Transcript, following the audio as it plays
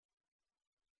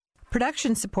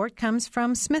Production support comes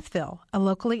from Smithville, a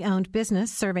locally owned business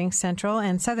serving central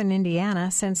and southern Indiana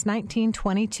since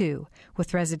 1922,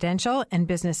 with residential and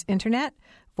business internet,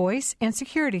 voice, and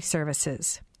security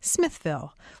services.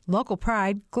 Smithville, local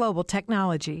pride, global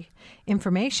technology.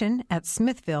 Information at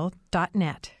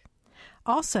smithville.net.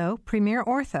 Also, Premier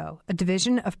Ortho, a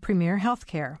division of Premier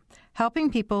Healthcare,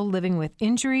 helping people living with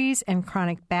injuries and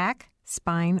chronic back,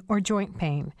 spine, or joint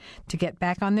pain to get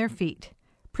back on their feet.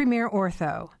 Premier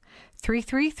Ortho,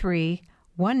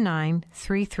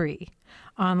 333-1933.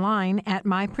 Online at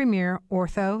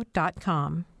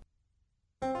mypremierortho.com.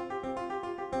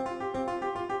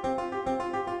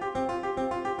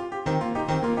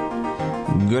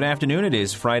 Good afternoon. It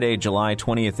is Friday, July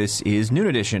 20th. This is Noon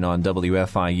Edition on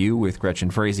WFIU with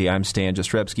Gretchen Frazee. I'm Stan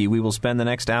Jastrzebski. We will spend the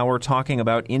next hour talking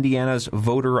about Indiana's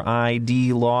voter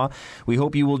ID law. We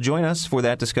hope you will join us for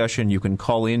that discussion. You can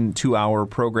call in to our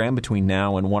program between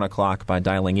now and 1 o'clock by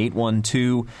dialing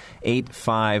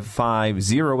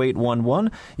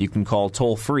 812-855-0811. You can call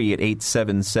toll-free at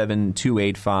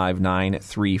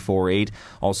 877-285-9348.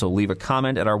 Also, leave a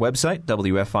comment at our website,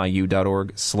 wfiu.org/Noon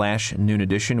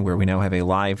Edition, where we now have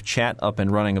a live chat up and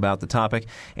running about the topic,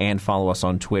 and follow us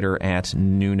on Twitter at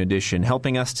Noon Edition.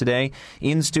 Helping us today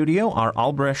in studio are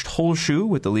Albrecht Holschuh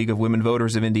with the League of Women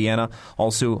Voters of Indiana,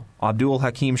 also Abdul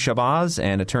Hakim Shabazz,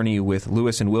 an attorney with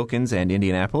Lewis & Wilkins and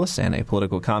Indianapolis and a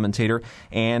political commentator,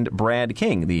 and Brad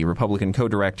King, the Republican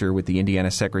co-director with the Indiana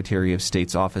Secretary of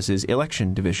State's Office's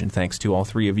Election Division. Thanks to all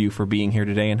three of you for being here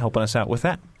today and helping us out with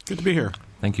that. Good to be here.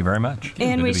 Thank you very much.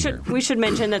 And we should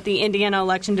mention that the Indiana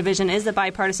Election Division is a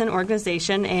bipartisan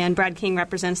organization, and Brad King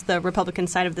represents the Republican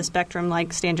side of the spectrum,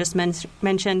 like Stan just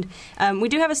mentioned. We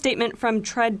do have a statement from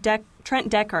Trent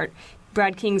Deckard,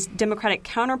 Brad King's Democratic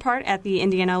counterpart at the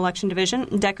Indiana Election Division.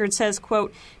 Deckard says,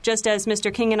 quote, "Just as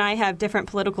Mr. King and I have different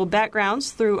political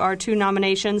backgrounds through our two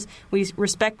nominations, we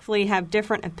respectfully have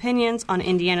different opinions on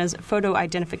Indiana's photo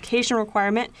identification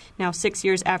requirement, now 6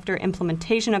 years after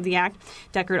implementation of the act."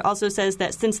 Deckard also says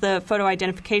that since the photo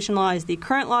identification law is the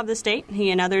current law of the state, he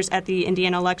and others at the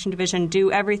Indiana Election Division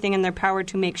do everything in their power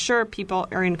to make sure people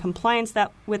are in compliance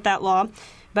with that law.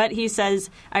 But he says,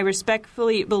 "I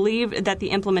respectfully believe that the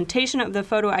implementation of the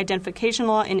photo identification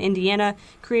law in Indiana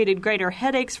created greater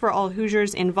headaches for all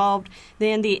Hoosiers involved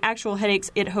than the actual headaches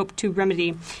it hoped to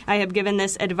remedy. I have given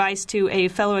this advice to a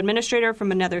fellow administrator from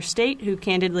another state who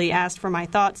candidly asked for my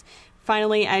thoughts.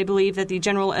 Finally, I believe that the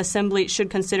General Assembly should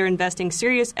consider investing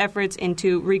serious efforts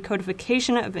into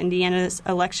recodification of Indiana's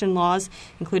election laws,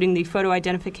 including the photo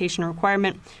identification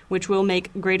requirement, which will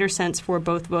make greater sense for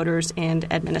both voters and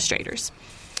administrators."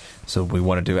 So we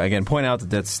wanted to, again, point out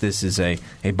that this is a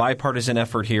bipartisan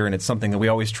effort here, and it's something that we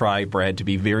always try, Brad, to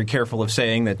be very careful of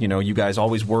saying that, you guys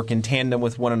always work in tandem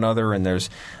with one another, and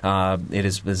there's it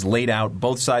is laid out,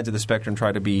 both sides of the spectrum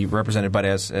try to be represented, but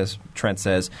as Trent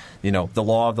says, the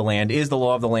law of the land is the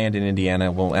law of the land in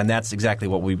Indiana, and that's exactly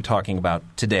what we'll be talking about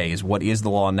today, is what is the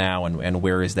law now, and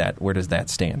where does that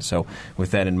stand? So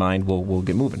with that in mind, we'll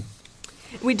get moving.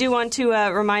 We do want to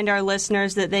remind our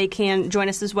listeners that they can join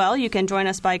us as well. You can join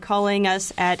us by calling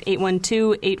us at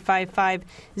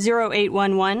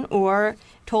 812-855-0811 or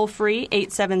toll-free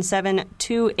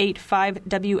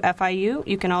 877-285-WFIU.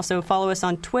 You can also follow us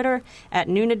on Twitter at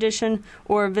Noon Edition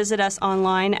or visit us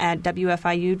online at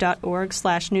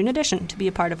wfiu.org/Noon Edition to be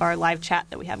a part of our live chat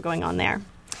that we have going on there.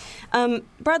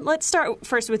 Brad, let's start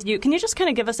first with you. Can you just kind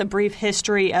of give us a brief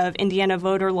history of Indiana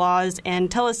voter laws and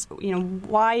tell us,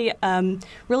 why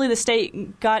really the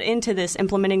state got into this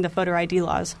implementing the voter ID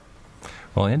laws?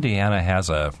 Well, Indiana has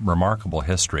a remarkable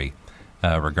history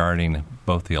regarding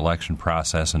both the election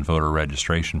process and voter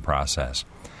registration process.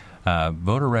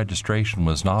 Voter registration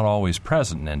was not always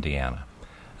present in Indiana.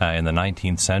 In the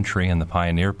 19th century and the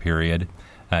pioneer period,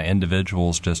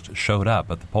 individuals just showed up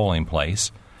at the polling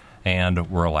place and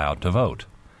were allowed to vote.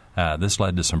 This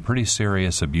led to some pretty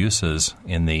serious abuses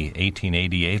in the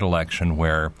 1888 election,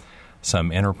 where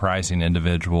some enterprising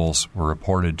individuals were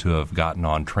reported to have gotten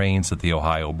on trains at the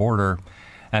Ohio border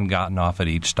and gotten off at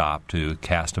each stop to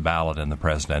cast a ballot in the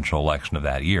presidential election of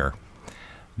that year.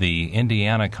 The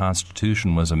Indiana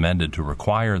Constitution was amended to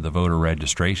require the voter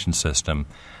registration system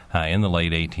in the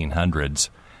late 1800s,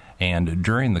 and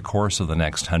during the course of the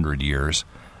next 100 years,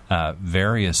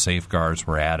 various safeguards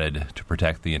were added to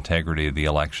protect the integrity of the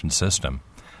election system.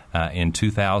 In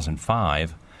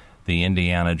 2005, the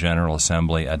Indiana General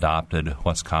Assembly adopted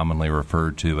what's commonly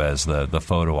referred to as the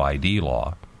photo ID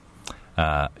law.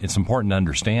 It's important to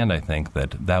understand, I think,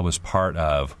 that was part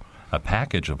of a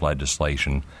package of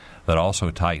legislation that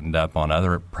also tightened up on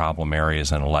other problem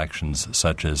areas in elections,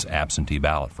 such as absentee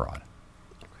ballot fraud.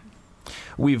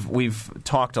 We've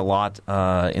talked a lot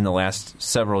in the last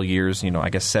several years, I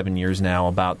guess 7 years now,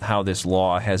 about how this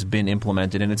law has been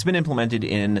implemented, and it's been implemented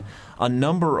in a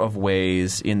number of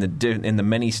ways in the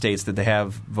many states that they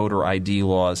have voter ID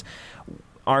laws.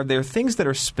 Are there things that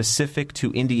are specific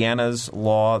to Indiana's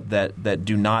law that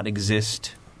do not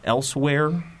exist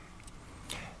elsewhere?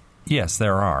 Yes,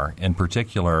 there are. In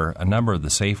particular, a number of the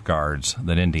safeguards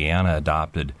that Indiana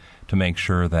adopted to make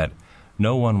sure that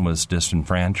no one was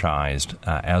disenfranchised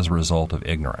as a result of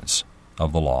ignorance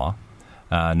of the law.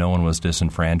 No one was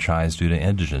disenfranchised due to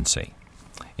indigency.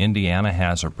 Indiana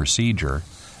has a procedure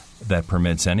that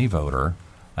permits any voter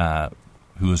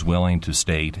who is willing to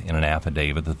state in an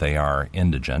affidavit that they are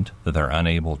indigent, that they're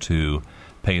unable to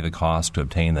pay the cost to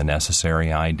obtain the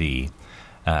necessary ID,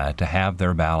 to have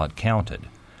their ballot counted.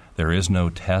 There is no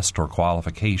test or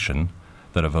qualification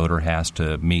that a voter has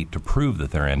to meet to prove that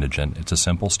they're indigent. It's a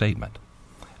simple statement.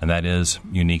 And that is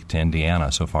unique to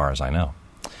Indiana so far as I know.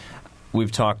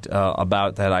 We've talked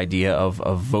about that idea of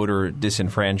voter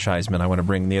disenfranchisement. I want to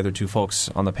bring the other two folks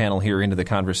on the panel here into the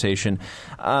conversation.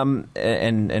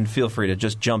 And feel free to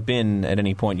just jump in at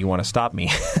any point you want to stop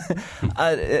me.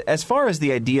 As far as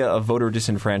the idea of voter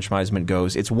disenfranchisement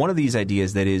goes, it's one of these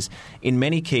ideas that is, in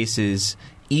many cases,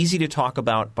 easy to talk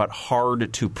about but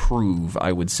hard to prove,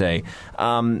 I would say.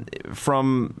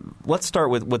 Let's start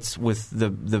with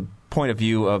the point of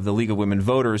view of the League of Women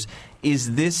Voters.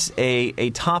 Is this a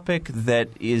topic that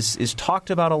is talked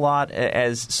about a lot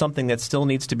as something that still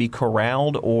needs to be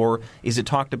corralled, or is it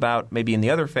talked about maybe in the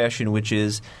other fashion, which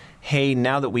is, hey,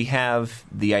 now that we have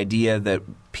the idea that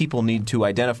people need to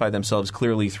identify themselves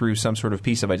clearly through some sort of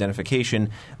piece of identification,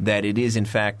 that it is in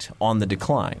fact on the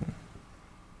decline?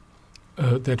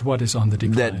 That what is on the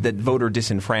decline? That voter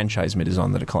disenfranchisement is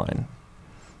on the decline.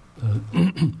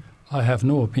 I have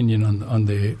no opinion on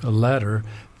the latter.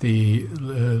 The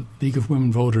League of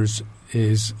Women Voters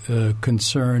is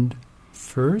concerned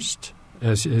first,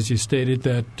 as you stated,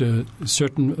 that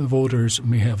certain voters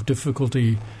may have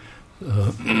difficulty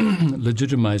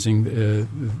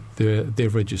legitimizing their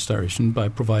registration by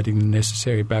providing the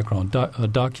necessary background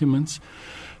documents.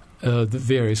 The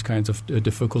various kinds of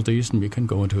difficulties, and we can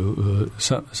go into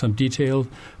some detail,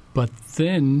 but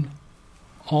then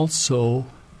also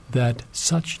that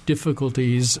such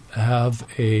difficulties have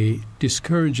a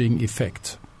discouraging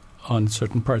effect on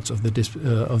certain parts of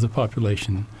the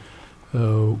population,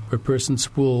 where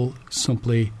persons will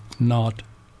simply not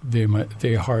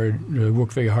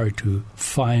work very hard to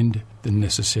find the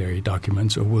necessary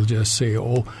documents, or will just say,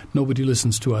 "Oh, nobody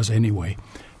listens to us anyway,"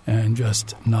 and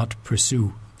just not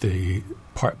pursue the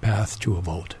path to a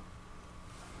vote.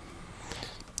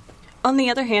 On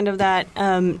the other hand of that,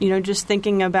 just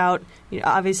thinking about,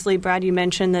 obviously, Brad, you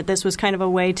mentioned that this was kind of a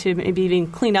way to maybe even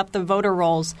clean up the voter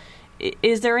rolls.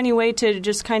 Is there any way to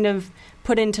just kind of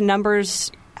put into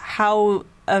numbers how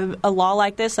a law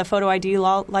like this, a photo ID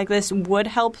law like this, would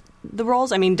help the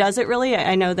rolls? I mean, does it really?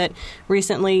 I know that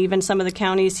recently even some of the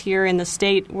counties here in the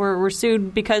state were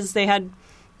sued because they had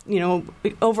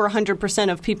over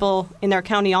 100% of people in their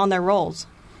county on their rolls.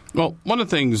 Well, one of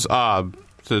the things to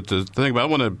think about, I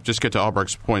want to just get to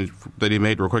Albrecht's point that he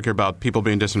made real quick here about people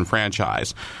being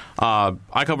disenfranchised.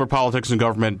 I cover politics and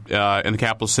government in the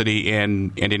capital city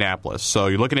in Indianapolis. So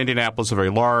you look at Indianapolis, a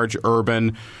very large,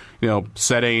 urban,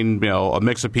 setting, a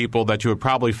mix of people that you would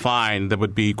probably find that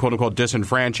would be, quote unquote,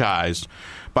 disenfranchised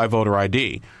by voter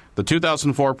ID. The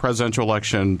 2004 presidential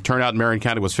election turnout in Marion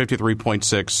County was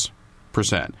 53.6%.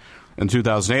 In the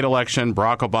 2008 election,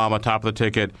 Barack Obama, top of the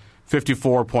ticket,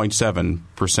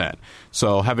 54.7%.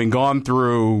 So having gone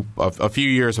through a few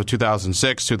years of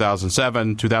 2006,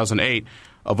 2007, 2008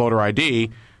 of voter ID,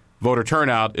 voter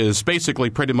turnout is basically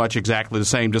pretty much exactly the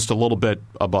same, just a little bit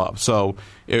above. So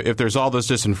if there's all this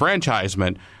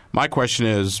disenfranchisement, my question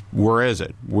is, where is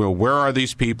it? Where are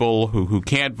these people who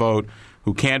can't vote,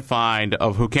 who can't find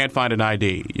an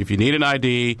ID? If you need an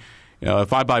ID,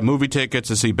 if I buy movie tickets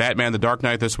to see Batman: The Dark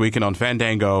Knight this weekend on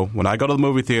Fandango, when I go to the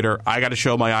movie theater, I got to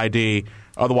show my ID.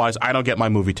 Otherwise, I don't get my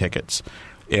movie tickets.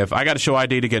 If I got to show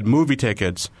ID to get movie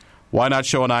tickets, why not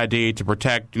show an ID to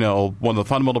protect, one of the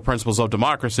fundamental principles of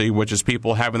democracy, which is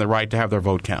people having the right to have their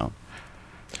vote count?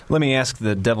 Let me ask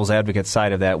the devil's advocate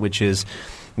side of that, which is,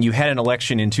 you had an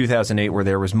election in 2008 where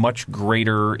there was much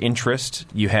greater interest.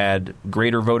 You had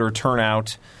greater voter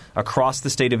turnout across the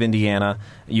state of Indiana.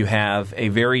 You have a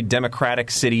very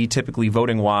democratic city, typically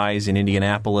voting-wise, in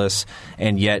Indianapolis,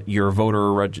 and yet your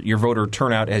voter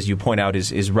turnout, as you point out,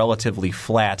 is relatively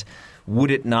flat.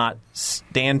 Would it not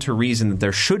stand to reason that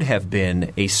there should have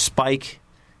been a spike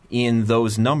in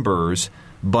those numbers,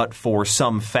 but for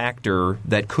some factor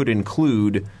that could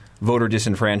include voter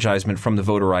disenfranchisement from the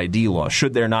voter ID law?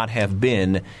 Should there not have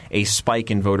been a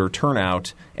spike in voter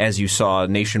turnout, as you saw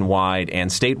nationwide and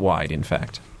statewide, in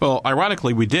fact? Well,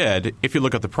 ironically, we did, if you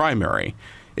look at the primary.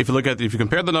 If you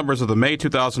compare the numbers of the May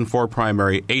 2004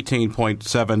 primary,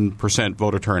 18.7%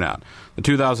 voter turnout. The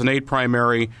 2008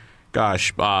 primary,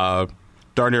 darn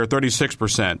near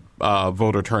 36%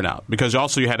 voter turnout, because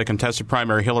also you had a contested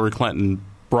primary, Hillary Clinton,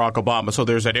 Barack Obama. So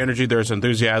there's that energy, there's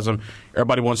enthusiasm.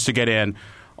 Everybody wants to get in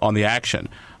on the action.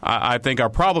 I think our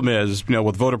problem is,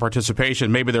 with voter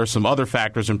participation, maybe there's some other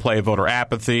factors in play, voter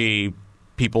apathy,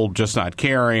 people just not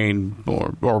caring,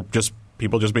 or just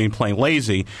people just being plain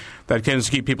lazy, that tends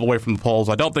to keep people away from the polls.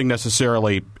 I don't think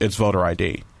necessarily it's voter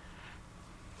ID.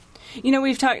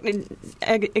 We've talked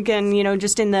again,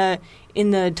 just in the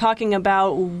talking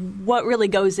about what really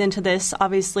goes into this.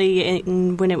 Obviously,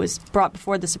 when it was brought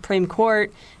before the Supreme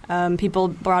Court, people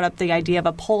brought up the idea of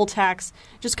a poll tax.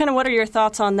 Just kind of what are your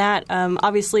thoughts on that?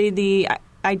 Obviously, the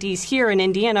IDs here in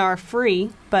Indiana are free,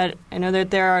 but I know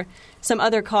that there are some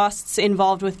other costs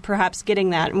involved with perhaps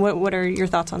getting that. What are your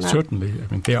thoughts on that? Certainly.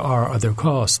 There are other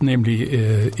costs,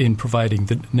 namely in providing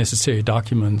the necessary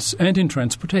documents and in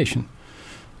transportation.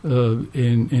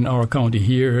 In our county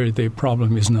here, the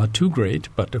problem is not too great,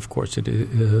 but of course it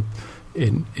is,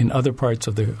 in other parts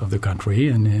of the country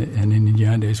and in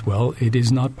Indiana as well, it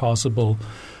is not possible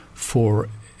for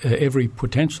every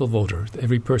potential voter,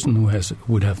 every person who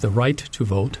would have the right to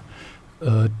vote,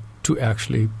 to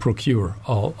actually procure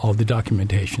all the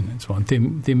documentation and so on.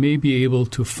 They may be able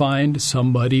to find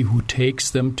somebody who takes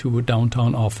them to a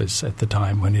downtown office at the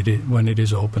time when it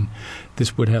is open.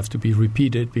 This would have to be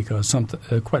repeated because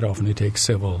quite often it takes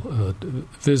several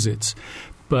visits.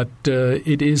 But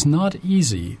it is not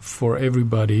easy for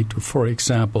everybody to, for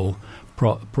example,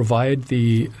 provide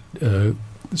the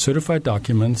certified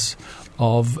documents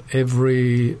of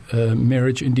every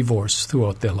marriage and divorce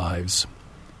throughout their lives.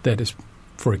 That is,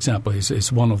 for example,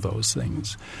 is one of those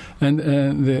things. And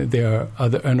there are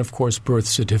other, and of course, birth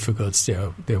certificates.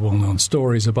 There are well-known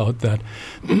stories about that.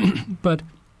 But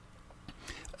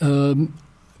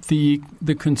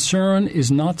the concern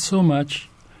is not so much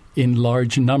in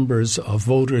large numbers of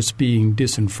voters being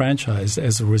disenfranchised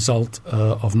as a result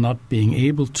of not being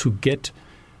able to get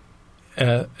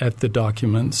at the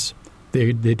documents.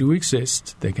 They do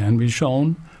exist. They can be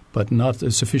shown, but not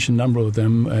a sufficient number of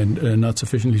them and not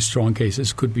sufficiently strong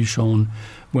cases could be shown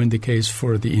when the case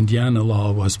for the Indiana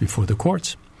law was before the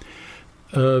courts.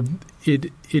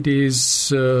 It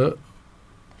is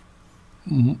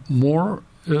more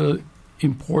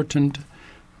important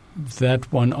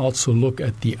that one also look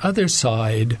at the other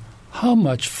side, how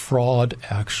much fraud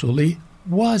actually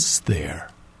was there.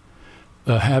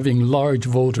 Having large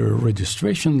voter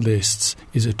registration lists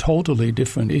is a totally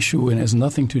different issue and has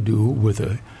nothing to do with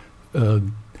a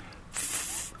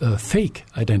fake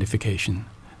identification,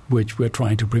 which we're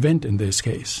trying to prevent in this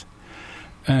case.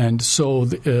 And so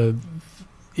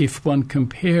if one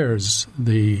compares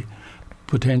the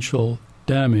potential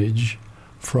damage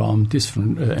from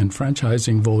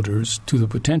disenfranchising voters to the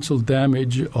potential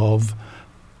damage of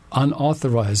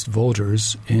unauthorized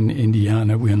voters in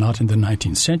Indiana, we are not in the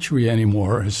 19th century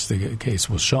anymore, as the case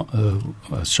was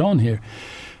shown here.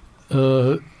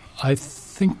 I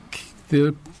think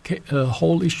the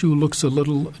whole issue looks a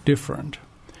little different.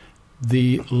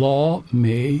 The law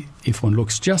may, if one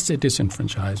looks just at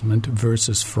disenfranchisement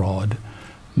versus fraud,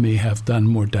 may have done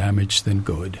more damage than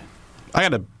good. I got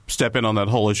to step in on that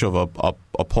whole issue of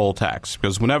a poll tax,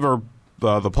 because whenever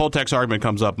the poll tax argument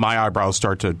comes up, my eyebrows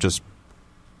start to just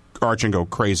arch and go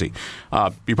crazy.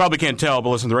 You probably can't tell, but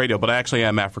listen to the radio, but I actually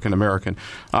am African American.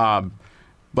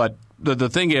 But the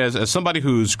thing is, as somebody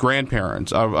whose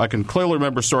grandparents, I can clearly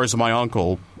remember stories of my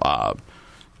uncle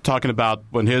talking about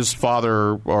when his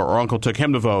father or uncle took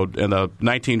him to vote in the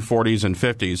 1940s and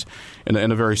 50s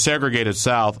in a very segregated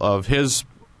South, of his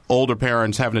older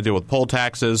parents having to deal with poll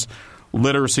taxes,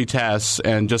 literacy tests,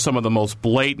 and just some of the most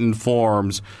blatant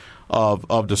forms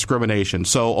of discrimination.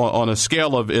 So on a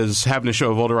scale of is having to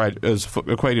show voter ID, is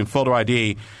equating voter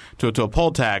ID to a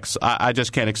poll tax, I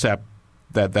just can't accept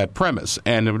that premise.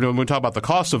 And when we talk about the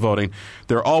cost of voting,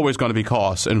 there are always going to be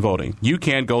costs in voting. You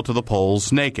can't go to the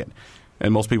polls naked.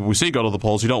 And most people we see go to the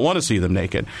polls, you don't want to see them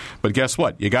naked. But guess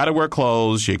what? You got to wear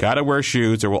clothes. You got to wear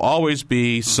shoes. There will always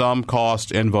be some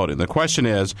cost in voting. The question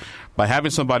is, by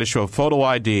having somebody show a photo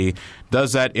ID,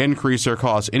 does that increase their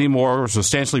costs any more or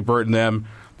substantially burden them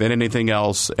than anything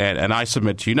else? And I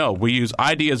submit to you, we use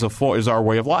ID as our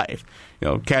way of life.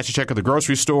 Cash a check at the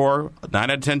grocery store,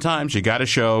 9 out of 10 times, you got to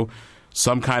show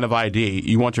some kind of ID.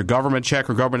 You want your government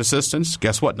check or government assistance?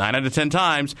 Guess what? 9 out of 10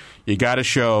 times, you got to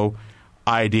show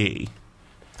ID.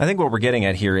 I think what we're getting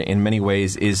at here in many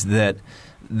ways is that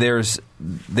there's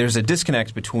a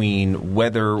disconnect between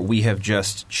whether we have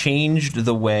just changed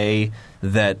the way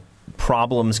that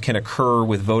problems can occur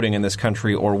with voting in this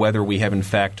country or whether we have in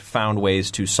fact found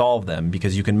ways to solve them,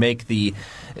 because you can make the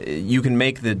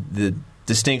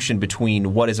distinction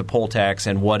between what is a poll tax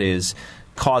and what is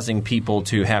causing people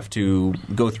to have to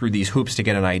go through these hoops to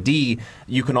get an ID.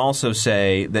 You can also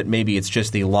say that maybe it's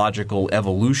just the logical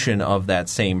evolution of that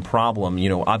same problem.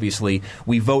 Obviously,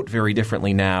 we vote very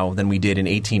differently now than we did in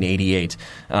 1888.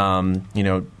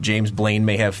 James Blaine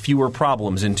may have fewer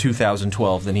problems in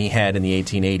 2012 than he had in the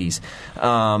 1880s.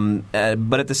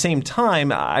 But at the same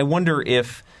time, I wonder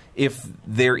if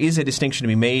there is a distinction to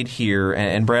be made here,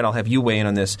 and Brad, I'll have you weigh in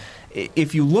on this.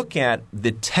 If you look at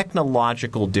the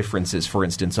technological differences, for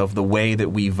instance, of the way that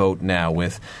we vote now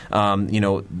with,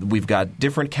 we've got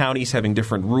different counties having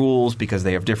different rules because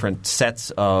they have different sets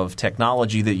of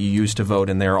technology that you use to vote,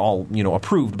 and they're all,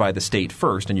 approved by the state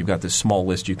first, and you've got this small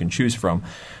list you can choose from.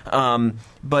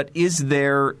 But is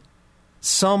there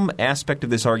some aspect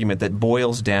of this argument that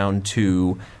boils down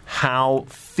to how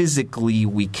physically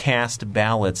we cast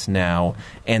ballots now,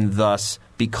 and thus,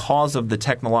 because of the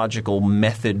technological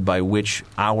method by which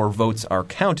our votes are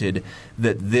counted,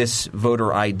 that this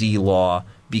voter ID law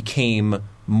became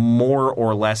more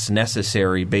or less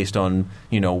necessary based on,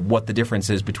 what the difference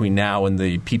is between now and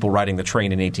the people riding the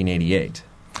train in 1888?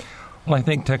 Well, I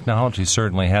think technology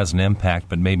certainly has an impact,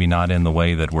 but maybe not in the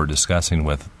way that we're discussing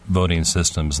with voting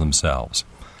systems themselves.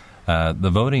 The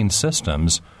voting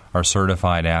systems are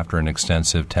certified after an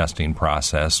extensive testing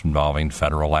process involving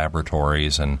federal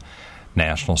laboratories and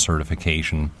national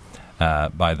certification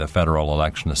by the Federal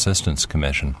Election Assistance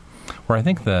Commission. Where I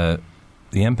think the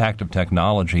impact of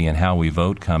technology and how we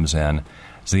vote comes in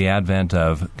is the advent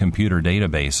of computer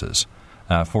databases.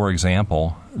 For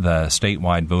example, the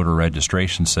statewide voter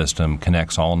registration system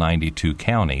connects all 92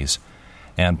 counties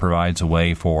and provides a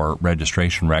way for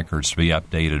registration records to be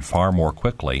updated far more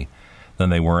quickly than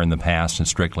they were in the past in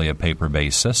strictly a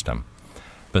paper-based system.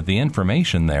 But the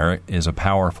information there is a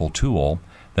powerful tool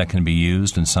that can be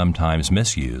used and sometimes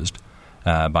misused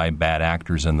by bad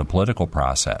actors in the political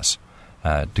process.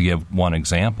 To give one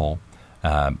example,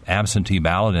 absentee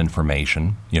ballot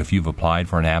information, if you've applied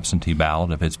for an absentee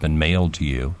ballot, if it's been mailed to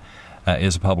you,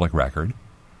 is a public record.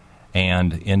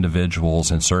 And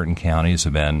individuals in certain counties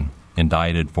have been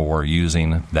indicted for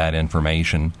using that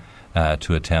information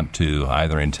to attempt to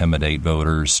either intimidate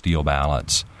voters, steal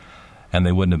ballots. And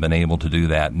they wouldn't have been able to do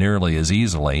that nearly as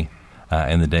easily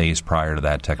in the days prior to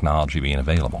that technology being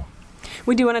available.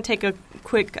 We do want to take a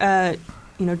quick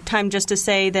time just to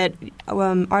say that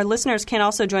our listeners can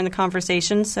also join the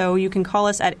conversation. So you can call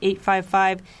us at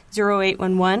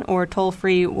 855-0811 or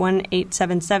toll-free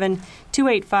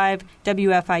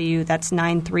 1-877-285-WFIU. That's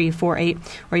 9348.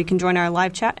 Or you can join our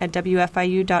live chat at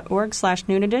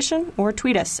wfiu.org/Noon Edition or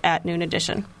tweet us at Noon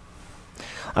Edition.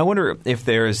 I wonder if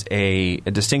there's a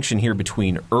distinction here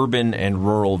between urban and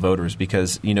rural voters,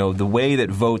 because, the way that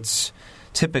votes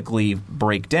typically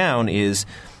break down is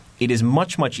it is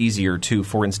much, much easier to,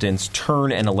 for instance,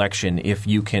 turn an election if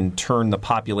you can turn the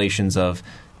populations of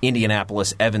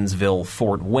Indianapolis, Evansville,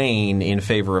 Fort Wayne in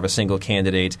favor of a single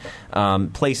candidate,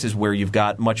 places where you've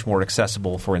got much more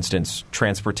accessible, for instance,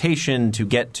 transportation to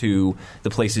get to the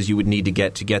places you would need to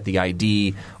get the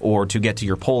ID, or to get to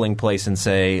your polling place and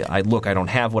say, I don't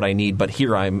have what I need, but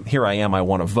here I am, I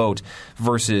want to vote,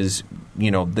 versus,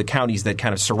 the counties that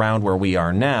kind of surround where we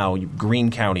are now,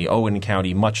 Greene County, Owen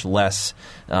County, much less,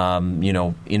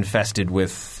 infested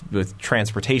with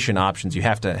transportation options. You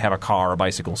have to have a car, a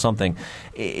bicycle, something.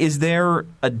 Is there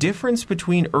a difference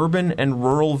between urban and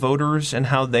rural voters and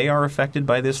how they are affected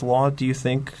by this law, do you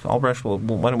think? Albrecht, well,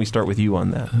 why don't we start with you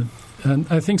on that? And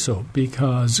I think so,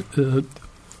 because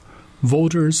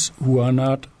voters who are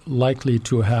not likely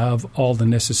to have all the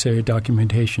necessary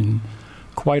documentation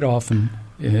quite often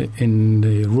in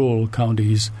the rural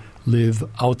counties live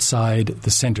outside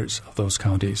the centers of those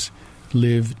counties,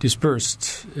 live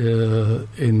dispersed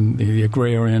in the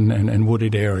agrarian and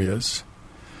wooded areas.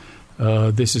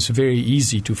 This is very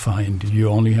easy to find. You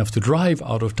only have to drive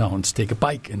out of towns, take a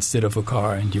bike instead of a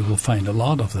car, and you will find a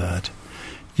lot of that.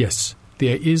 Yes,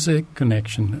 there is a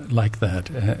connection like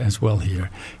that as well here.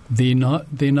 They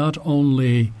not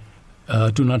only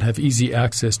do not have easy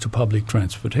access to public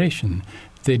transportation,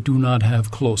 they do not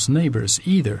have close neighbors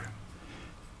either.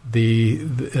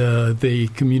 Their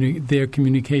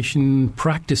communication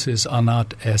practices are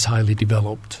not as highly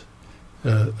developed,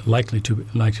 likely to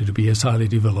be as highly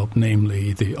developed,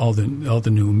 namely all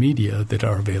the new media that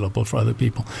are available for other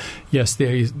people. Yes,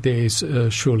 there is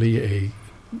surely a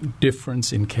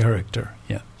difference in character.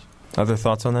 Yeah. Other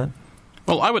thoughts on that?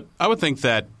 Well, I would think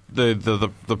that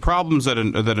the problems that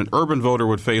an urban voter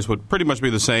would face would pretty much be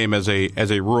the same as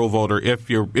a rural voter if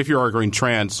you're arguing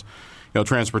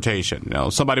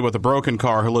transportation. Somebody with a broken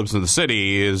car who lives in the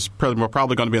city is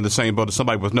probably going to be in the same boat as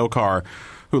somebody with no car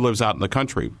who lives out in the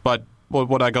country. But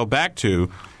what I go back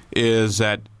to is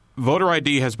that voter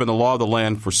ID has been the law of the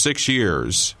land for 6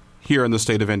 years here in the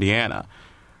state of Indiana.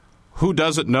 Who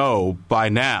doesn't know by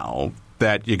now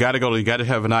that you got to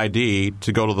have an ID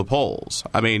to go to the polls?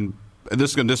 I mean,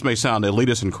 this may sound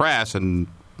elitist and crass, and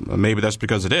maybe that's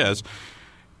because it is.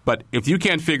 But if you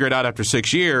can't figure it out after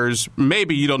 6 years,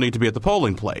 maybe you don't need to be at the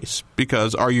polling place,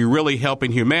 because are you really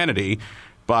helping humanity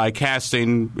by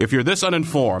casting – if you're this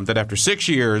uninformed that after 6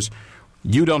 years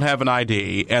you don't have an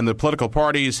ID and the political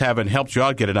parties haven't helped you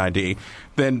out get an ID,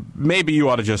 then maybe you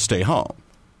ought to just stay home.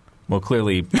 Well,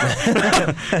 clearly,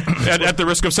 at the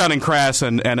risk of sounding crass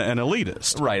and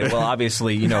elitist, right? Well,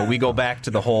 obviously, we go back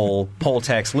to the whole poll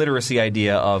tax literacy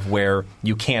idea of where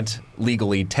you can't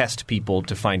legally test people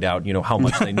to find out, how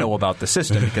much they know about the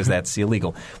system, because that's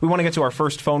illegal. We want to get to our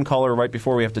first phone caller right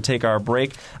before we have to take our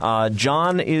break.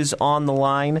 John is on the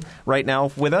line right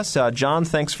now with us. John,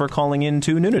 thanks for calling in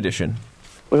to Noon Edition.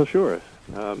 Well, sure.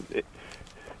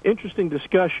 Interesting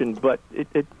discussion, but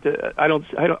I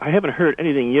haven't heard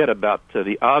anything yet about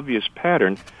the obvious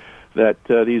pattern that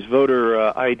these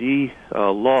voter ID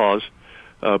laws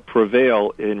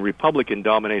prevail in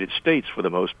Republican-dominated states for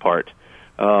the most part,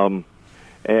 and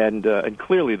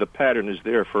clearly the pattern is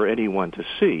there for anyone to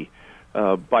see.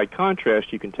 By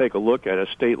contrast, you can take a look at a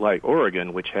state like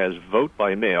Oregon, which has vote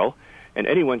by mail, and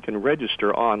anyone can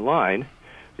register online.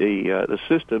 The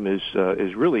system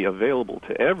is really available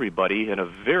to everybody in a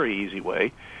very easy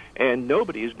way, and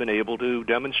nobody has been able to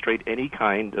demonstrate any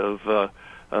kind of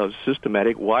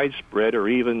systematic, widespread, or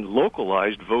even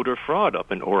localized voter fraud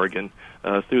up in Oregon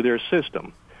through their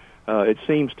system. It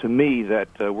seems to me that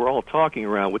we're all talking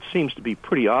around what seems to be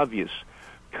pretty obvious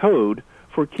code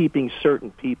for keeping certain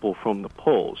people from the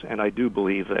polls, and I do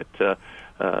believe that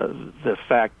the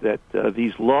fact that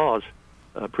these laws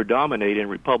predominate in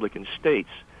Republican states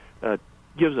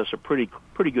gives us a pretty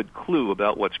good clue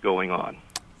about what's going on.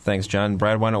 Thanks, John.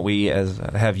 Brad, why don't we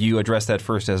have you address that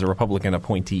first as a Republican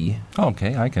appointee?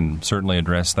 Okay, I can certainly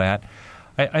address that.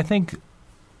 I think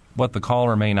what the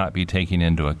caller may not be taking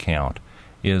into account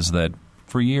is that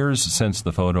for years since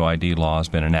the photo ID law has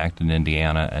been enacted in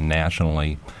Indiana and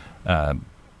nationally,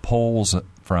 polls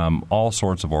from all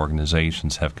sorts of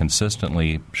organizations have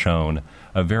consistently shown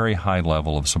a very high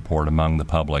level of support among the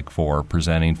public for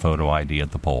presenting photo ID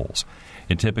at the polls.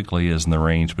 It typically is in the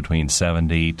range between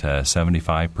 70 to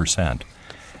 75%.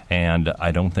 And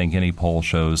I don't think any poll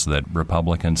shows that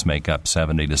Republicans make up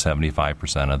 70 to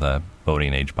 75% of the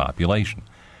voting age population.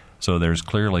 So there's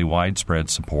clearly widespread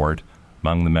support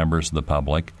among the members of the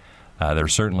public. There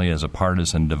certainly is a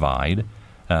partisan divide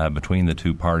between the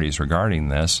two parties regarding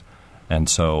this. And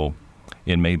so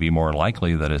it may be more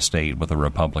likely that a state with a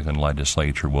Republican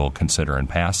legislature will consider and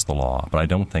pass the law, but I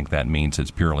don't think that means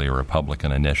it's purely a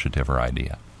Republican initiative or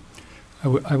idea.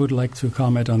 I would like to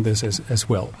comment on this as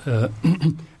well.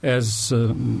 As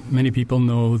many people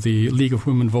know, the League of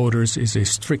Women Voters is a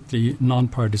strictly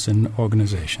nonpartisan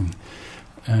organization,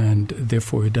 and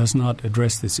therefore it does not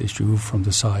address this issue from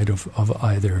the side of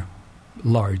either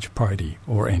large party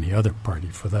or any other party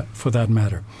for that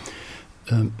matter.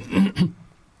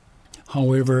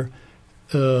 However,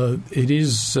 it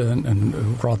is a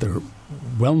rather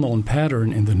well-known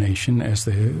pattern in the nation, as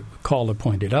the caller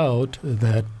pointed out,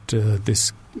 that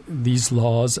these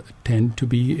laws tend to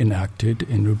be enacted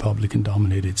in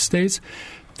Republican-dominated states.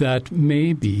 That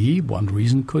may be, one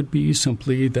reason could be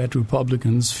simply that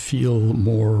Republicans feel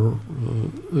more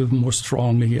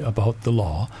strongly about the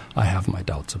law. I have my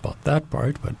doubts about that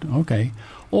part, but okay.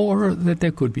 Or that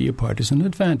there could be a partisan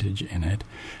advantage in it.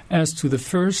 As to the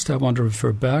first, I want to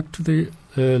refer back to the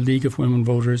League of Women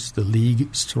Voters. The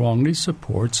League strongly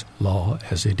supports law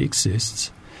as it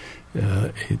exists.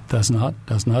 It does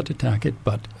not attack it,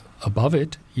 but above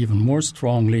it, even more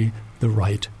strongly, the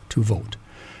right to vote.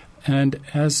 And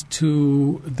as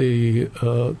to the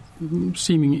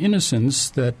seeming innocence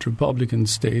that Republican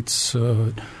states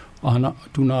do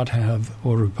not have,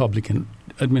 or Republican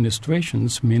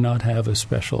administrations may not have a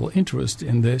special interest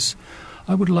in this,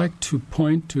 I would like to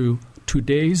point to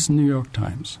today's New York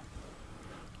Times,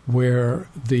 where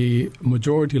the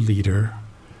majority leader,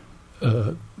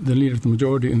 the leader of the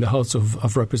majority in the House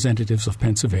of Representatives of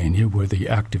Pennsylvania, where the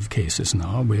active case is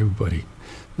now, where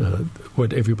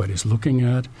what everybody's looking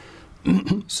at,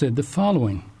 said the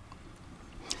following: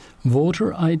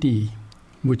 voter ID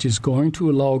which is going to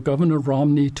allow Governor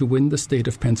Romney to win the state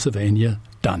of Pennsylvania,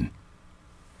 done.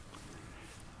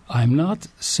 I'm not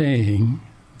saying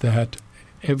that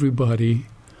everybody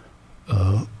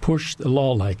pushed a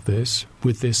law like this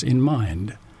with this in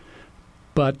mind,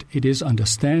 but it is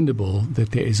understandable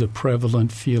that there is a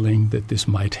prevalent feeling that this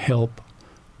might help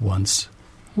one's,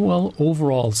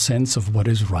 overall sense of what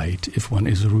is right if one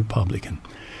is a Republican.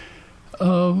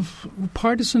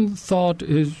 Partisan thought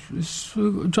is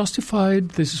justified.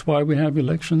 This is why we have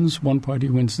elections. One party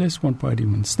wins this, one party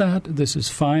wins that. This is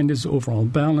fine. There's overall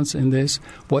balance in this.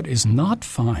 What is not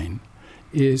fine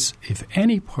is if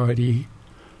any party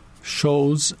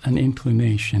shows an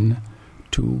inclination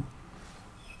to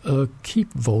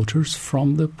keep voters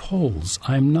from the polls.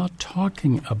 I'm not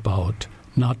talking about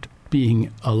not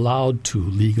being allowed to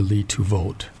legally to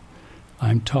vote.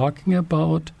 I'm talking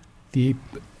about the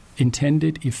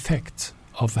intended effects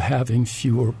of having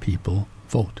fewer people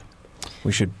vote.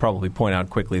 We should probably point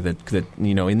out quickly that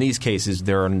in these cases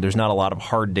there's not a lot of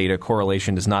hard data.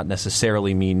 Correlation does not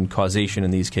necessarily mean causation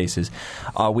in these cases.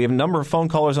 We have a number of phone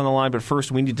callers on the line, but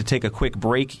first we need to take a quick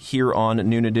break here on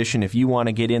Noon Edition. If you want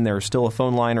to get in, there's still a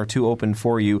phone line or two open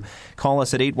for you. Call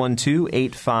us at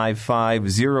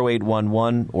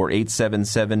 812-855-0811 or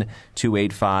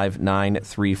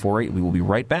 877-285-9348. We will be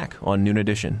right back on Noon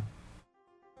Edition.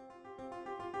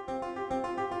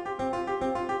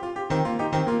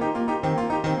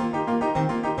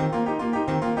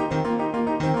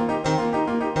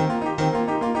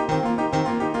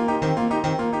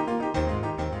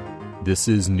 This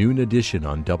is Noon Edition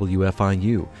on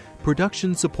WFIU.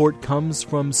 Production support comes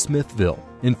from Smithville.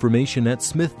 Information at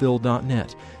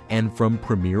smithville.net and from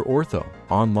Premier Ortho,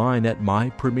 online at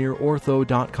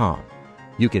mypremierortho.com.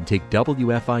 You can take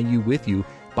WFIU with you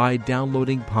by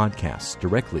downloading podcasts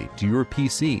directly to your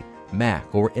PC,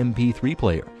 Mac, or MP3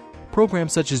 player.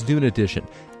 Programs such as Noon Edition,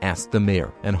 Ask the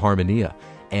Mayor, and Harmonia,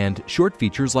 and short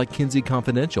features like Kinsey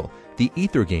Confidential, the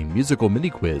Ether Game musical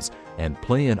mini-quiz, and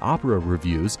play and opera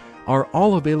reviews are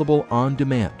all available on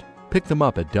demand. Pick them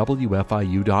up at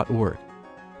WFIU.org.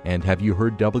 And have you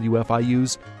heard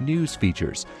WFIU's news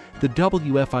features? The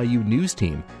WFIU News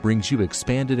Team brings you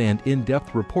expanded and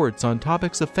in-depth reports on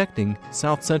topics affecting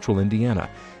South Central Indiana.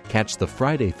 Catch the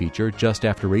Friday feature just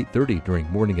after 8:30 during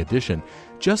Morning Edition,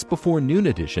 just before Noon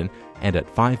Edition, and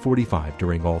at 5:45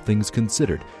 during All Things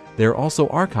Considered. They're also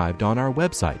archived on our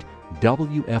website,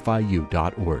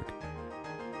 WFIU.org.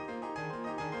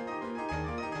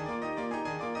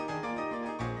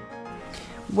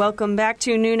 Welcome back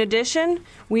to Noon Edition.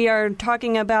 We are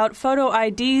talking about photo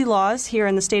ID laws here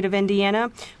in the state of Indiana.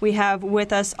 We have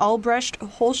with us Albrecht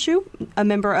Holschuh, a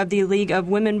member of the League of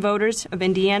Women Voters of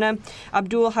Indiana,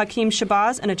 Abdul Hakim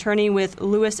Shabazz, an attorney with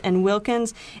Lewis and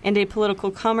Wilkins and a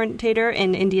political commentator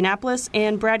in Indianapolis,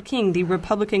 and Brad King, the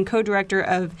Republican co-director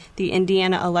of the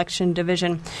Indiana Election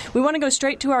Division. We want to go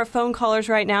straight to our phone callers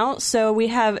right now, so we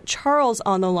have Charles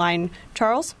on the line.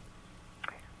 Charles?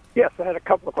 Yes, I had a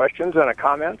couple of questions and a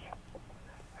comment.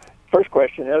 First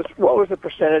question is, what was the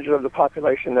percentage of the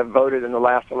population that voted in the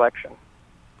last election?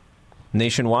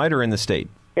 Nationwide or in the state?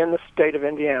 In the state of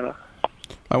Indiana.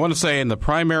 I want to say in the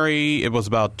primary it was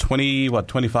about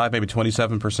 25, maybe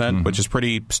 27%, which is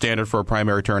pretty standard for a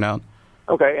primary turnout.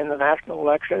 Okay, in the national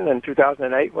election in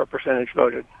 2008, what percentage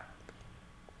voted?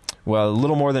 Well, a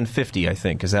little more than 50, I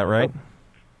think. Is that right?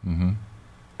 Mm-hmm.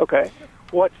 Okay.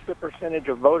 What's the percentage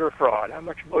of voter fraud? How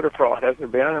much voter fraud has there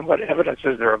been, and what evidence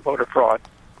is there of voter fraud?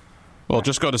 Well,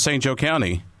 just go to St. Joe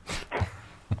County.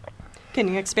 Can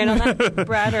you expand on that,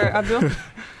 Brad or Abdul?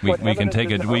 We can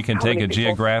take a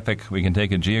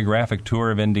geographic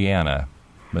tour of Indiana,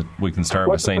 but we can start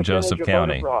with St. Joseph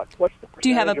County. Do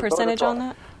you have a percentage on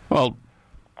that? Well,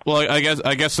 I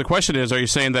guess the question is: are you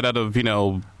saying that out of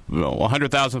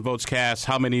 100,000 votes cast,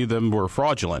 how many of them were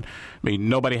fraudulent? I mean,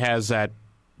 nobody has that.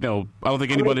 I don't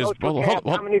think anybody is.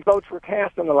 How many votes were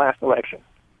cast in the last election?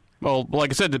 Well,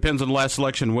 like I said, it depends on the last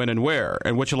election, when and where,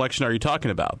 and which election are you talking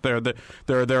about? There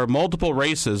are multiple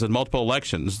races and multiple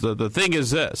elections. The thing is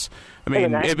this: I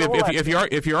mean,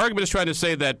 if your argument is trying to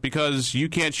say that because you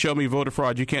can't show me voter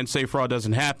fraud, you can't say fraud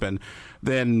doesn't happen,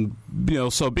 then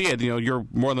so be it. You're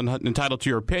more than entitled to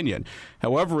your opinion.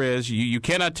 However, you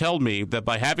cannot tell me that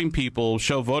by having people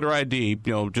show voter ID,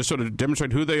 just sort of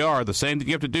demonstrate who they are, the same thing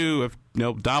you have to do if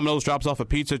Domino's drops off a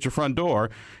pizza at your front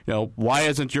door. Why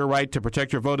isn't your right to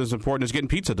protect your vote as important as getting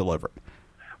pizza delivered?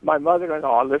 My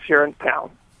mother-in-law lives here in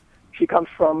town. She comes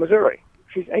from Missouri.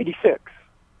 She's 86.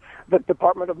 The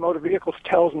Department of Motor Vehicles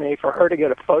tells me for her to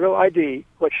get a photo ID,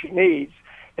 what she needs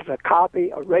is a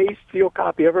raised seal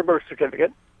copy of her birth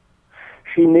certificate.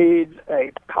 She needs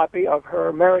a copy of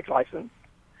her marriage license.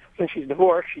 since she's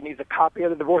divorced, she needs a copy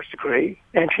of the divorce decree,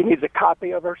 and she needs a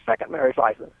copy of her second marriage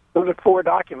license. Those are 4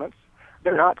 documents.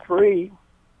 They're not free.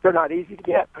 They're not easy to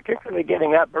get, particularly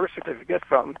getting that birth certificate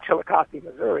from Chillicothe,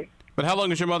 Missouri. But how long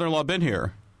has your mother-in-law been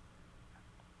here?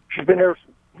 She's been here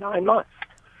 9 months.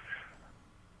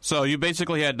 So you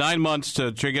basically had 9 months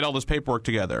to get all this paperwork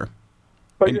together.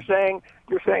 But you're saying,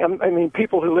 I mean,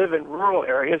 people who live in rural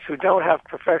areas who don't have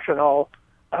professional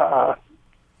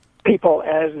people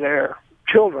as their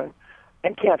children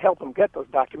and can't help them get those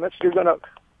documents, you're going to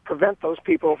prevent those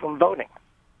people from voting.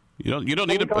 You don't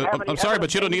need I'm sorry,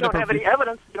 but you don't need You don't have any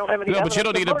evidence. You don't have any evidence. But you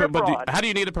don't need fraud. how do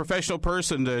you need a professional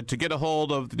person to get a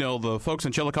hold of the folks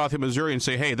in Chillicothe, Missouri, and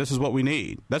say, hey, this is what we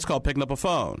need? That's called picking up a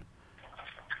phone.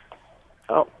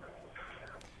 Oh,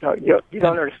 no, you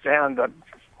don't understand the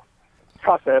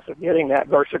process of getting that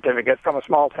birth certificate from a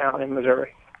small town in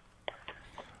Missouri.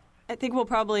 I think we'll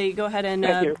probably go ahead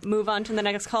and move on to the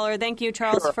next caller. Thank you,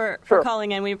 Charles, for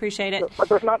calling in. We appreciate it. But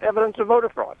there's not evidence of voter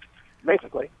fraud,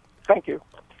 basically. Thank you.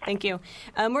 Thank you.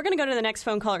 We're going to go to the next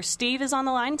phone caller. Steve is on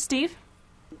the line. Steve?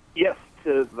 Yes,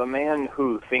 to the man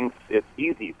who thinks it's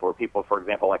easy for people, for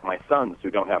example, like my sons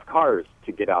who don't have cars,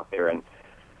 to get out there and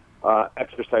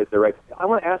exercise their rights. I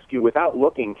want to ask you, without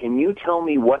looking, can you tell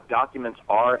me what documents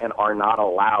are and are not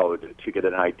allowed to get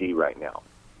an ID right now?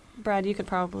 Brad, you could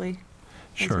probably...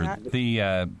 Sure.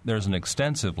 There's an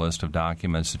extensive list of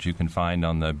documents that you can find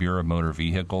on the Bureau of Motor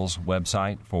Vehicles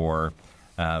website for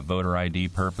voter ID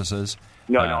purposes.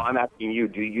 No, I'm asking you,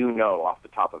 do you know off the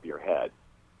top of your head?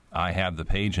 I have the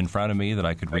page in front of me that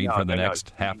I could read for the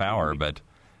next half hour, but...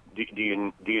 Do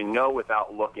you know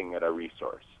without looking at a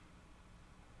resource?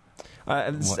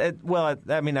 Well,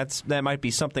 I mean, that might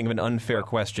be something of an unfair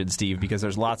question, Steve, because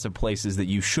there's lots of places that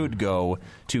you should go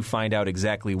to find out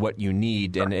exactly what you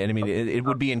need, and I mean, it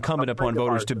would be incumbent upon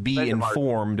voters to be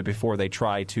informed before they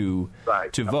try to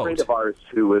vote. A friend of ours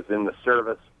who was in the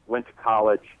service, went to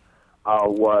college,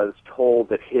 was told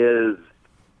that his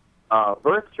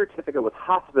birth certificate was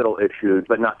hospital issued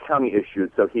but not county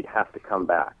issued, so he'd have to come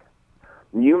back.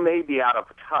 You may be out of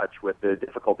touch with the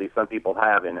difficulties some people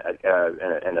have in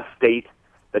a state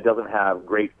that doesn't have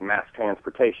great mass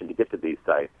transportation to get to these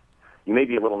sites. You may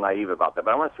be a little naive about that,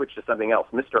 but I want to switch to something else.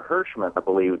 Mr. Hirschman, I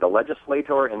believe, the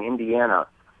legislator in Indiana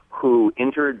who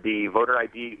entered the voter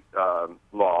ID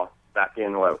law back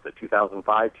in,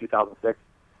 2005, 2006,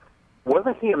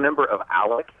 wasn't he a member of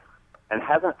ALEC? And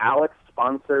hasn't ALEC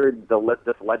sponsored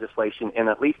this legislation in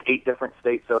at least 8 different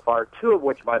states so far, 2 of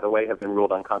which, by the way, have been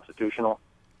ruled unconstitutional?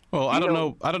 Well, I don't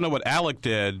know what ALEC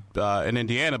did in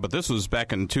Indiana, but this was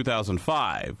back in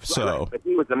 2005. So, right. But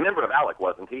he was a member of ALEC,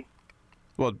 wasn't he?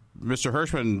 Well, Mr.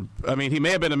 Hirschman, I mean, he may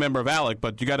have been a member of ALEC,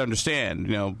 but you got to understand,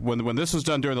 when this was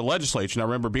done during the legislation, I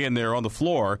remember being there on the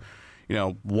floor,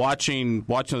 watching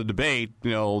the debate. The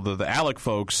ALEC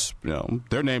folks,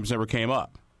 their names never came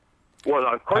up.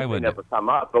 Well, of course they never come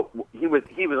up, but he was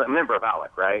a member of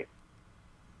ALEC, right?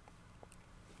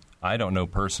 I don't know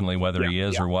personally whether he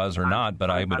is or was or not,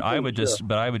 but I would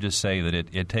just say that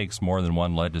it takes more than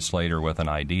one legislator with an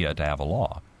idea to have a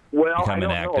law become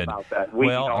enacted. Know about that.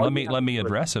 Let me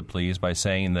address it, please, by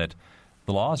saying that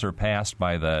the laws are passed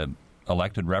by the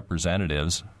elected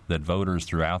representatives that voters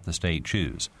throughout the state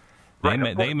choose.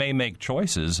 They may make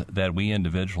choices that we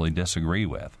individually disagree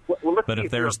with. But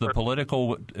if the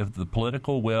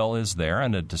political will is there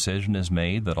and a decision is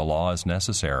made that a law is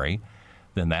necessary,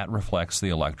 then that reflects the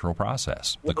electoral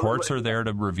process. The courts are there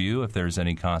to review if there's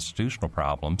any constitutional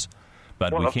problems,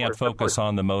 but we can't focus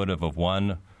on the motive of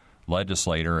one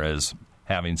legislator as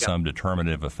having some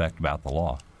determinative effect about the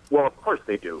law. Well, of course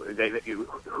they do.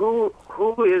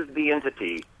 Who is the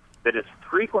entity that is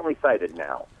frequently cited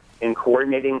now in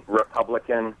coordinating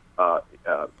Republican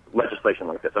legislation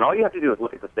like this? And all you have to do is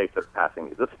look at the states that are passing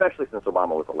these, especially since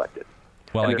Obama was elected.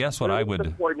 Well, I guess what I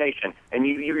would... Coordination. And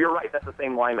you're right, that's the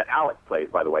same line that ALEC plays,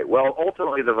 by the way. Well,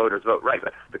 ultimately the voters vote, right.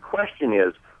 But the question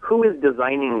is, who is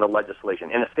designing the legislation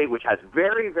in a state which has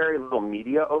very, very little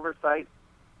media oversight?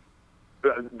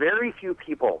 Very few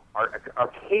people are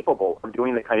capable of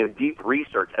doing the kind of deep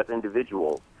research as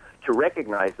individuals to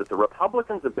recognize that the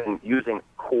Republicans have been using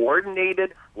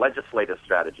coordinated legislative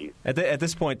strategies. At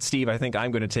this point, Steve, I think I'm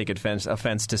going to take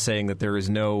offense to saying that there is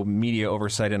no media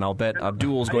oversight, and I'll bet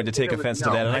Abdul's going to take offense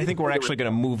to that. And I think we're actually going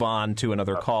to move on to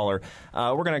another caller.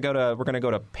 We're going to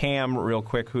go to Pam real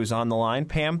quick, who's on the line.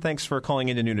 Pam, thanks for calling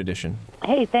into Noon Edition.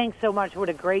 Hey, thanks so much. What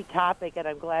a great topic, and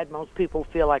I'm glad most people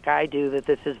feel like I do that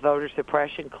this is voter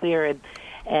suppression clear.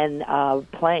 and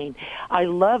plain. I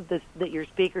love this, that your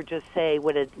speaker just say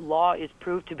when a law is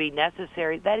proved to be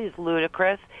necessary. That is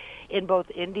ludicrous. In both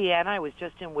Indiana, I was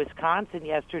just in Wisconsin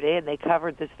yesterday, and they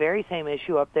covered this very same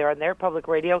issue up there on their public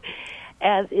radio.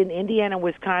 As in Indiana and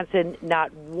Wisconsin,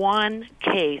 not one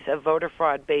case of voter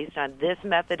fraud based on this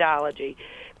methodology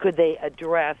could they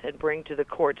address and bring to the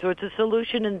court. So it's a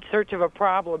solution in search of a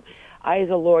problem. I,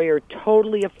 as a lawyer,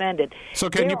 totally offended.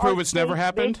 So can you prove it's never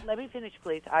happened? Let me finish,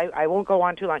 please. I won't go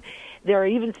on too long. There are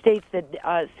even states that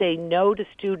say no to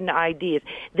student IDs.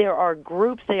 There are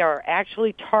groups they are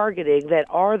actually targeting that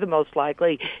are the most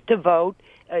likely to vote,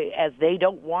 as they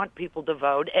don't want people to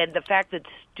vote. And the fact that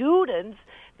students,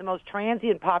 the most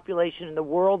transient population in the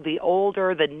world, the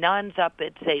older, the nuns up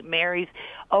at St. Mary's,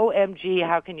 OMG,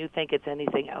 how can you think it's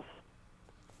anything else?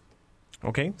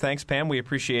 Okay, thanks, Pam. We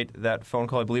appreciate that phone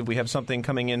call. I believe we have something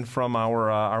coming in from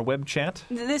our web chat.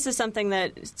 This is something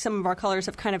that some of our callers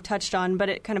have kind of touched on, but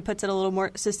it kind of puts it a little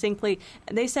more succinctly.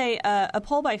 They say a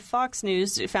poll by Fox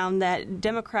News found that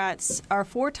Democrats are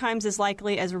 4 times as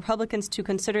likely as Republicans to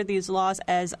consider these laws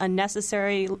as a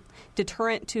necessary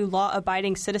deterrent to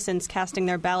law-abiding citizens casting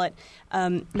their ballot.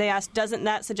 They asked, doesn't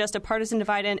that suggest a partisan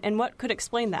divide, and what could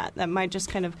explain that? That might just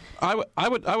kind of... I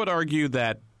would argue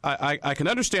that I can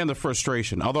understand the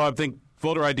frustration, although I think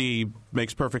voter ID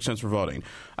makes perfect sense for voting.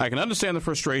 I can understand the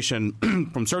frustration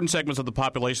from certain segments of the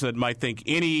population that might think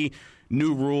any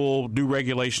new rule, new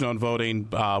regulation on voting,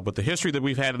 with the history that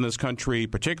we've had in this country,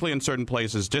 particularly in certain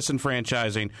places,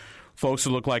 disenfranchising folks who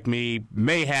look like me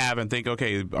may have and think,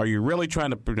 okay, are you really trying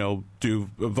to do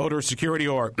voter security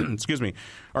or, excuse me,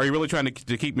 are you really trying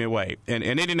to keep me away? In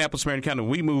Indianapolis, Marion County,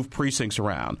 we move precincts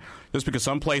around just because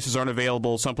some places aren't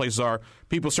available, some places are.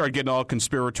 People start getting all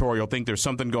conspiratorial, think there's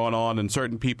something going on, and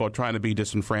certain people are trying to be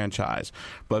disenfranchised.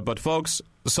 But folks,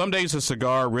 some days a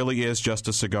cigar really is just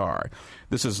a cigar.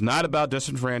 This is not about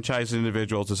disenfranchising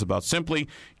individuals. It's about simply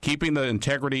keeping the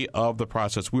integrity of the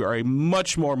process. We are a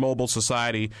much more mobile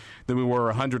society than we were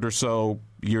 100 or so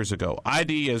years ago.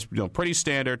 ID is pretty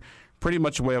standard, pretty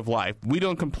much a way of life. We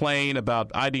don't complain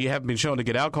about ID having been shown to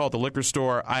get alcohol at the liquor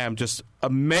store. I am just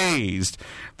amazed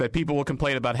that people will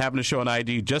complain about having to show an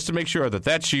ID just to make sure that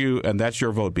that's you and that's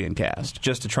your vote being cast.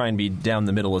 Just to try and be down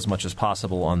the middle as much as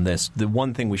possible on this, the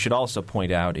one thing we should also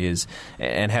point out is,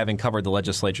 and having covered the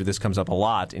legislature, this comes up a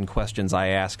lot in questions I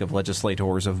ask of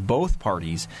legislators of both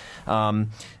parties,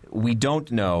 we don't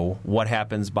know what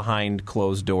happens behind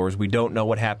closed doors. We don't know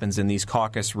what happens in these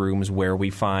caucus rooms where we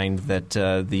find that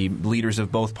the leaders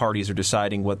of both parties are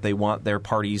deciding what they want their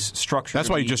party's structure That's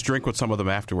to why be. You just drink with some of them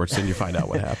afterwards, then you find out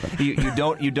what happened.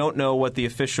 You don't know what the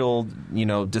official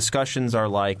discussions are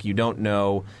like. You don't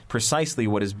know precisely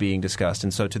what is being discussed.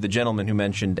 And so to the gentleman who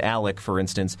mentioned ALEC, for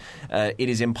instance, it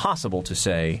is impossible to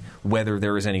say whether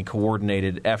there is any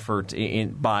coordinated effort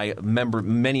by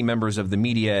many members of the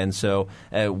media. And so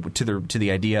to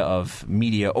the idea of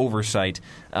media oversight,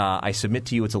 I submit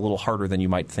to you it's a little harder than you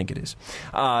might think it is.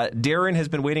 Darren has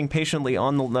been waiting patiently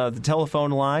on the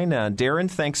telephone line. Darren,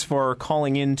 thanks for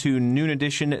calling in to Noon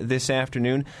Edition this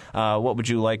afternoon. What would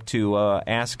you like to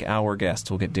ask our guests?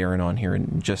 We'll get Darren on here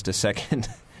in just a second.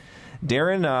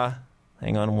 Darren,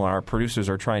 hang on while our producers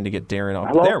are trying to get Darren on.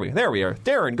 Hello? There we are.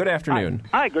 Darren, good afternoon.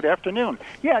 Hi, good afternoon.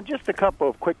 Yeah, just a couple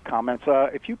of quick comments.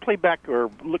 If you play back or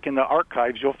look in the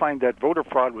archives, you'll find that voter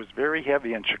fraud was very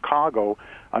heavy in Chicago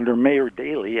under Mayor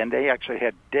Daley, and they actually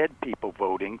had dead people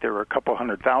voting. There were a couple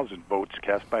 100,000 votes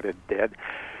cast by the dead,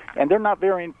 and they're not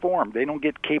very informed. They don't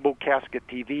get cable casket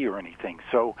TV or anything.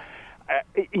 So,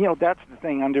 that's the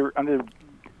thing. Under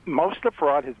most of the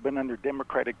fraud has been under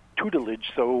Democratic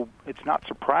tutelage, so it's not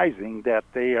surprising that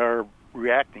they are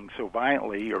reacting so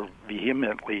violently or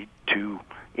vehemently to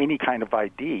any kind of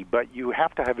ID. But you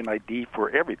have to have an ID for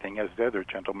everything, as the other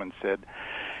gentleman said.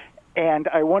 And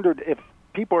I wondered if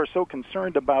people are so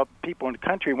concerned about people in the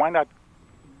country, why not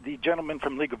the gentleman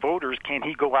from League of Voters, can't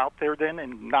he go out there then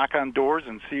and knock on doors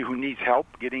and see who needs help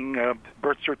getting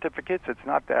birth certificates? It's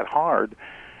not that hard.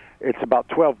 It's about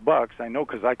 $12. I know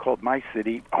because I called my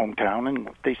city, hometown,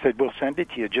 and they said, we'll send it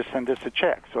to you. Just send us a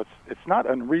check. So it's not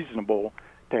unreasonable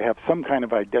to have some kind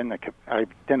of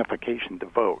identification to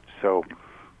vote. So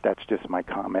that's just my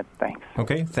comment. Thanks.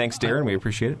 Okay. Thanks, Darren. We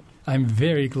appreciate it. I'm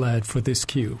very glad for this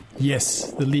cue.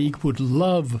 Yes, the League would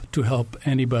love to help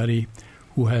anybody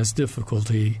who has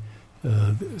difficulty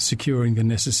securing the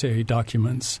necessary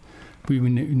documents. We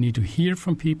need to hear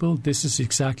from people. This is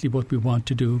exactly what we want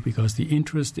to do because the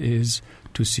interest is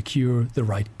to secure the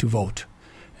right to vote.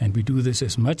 And we do this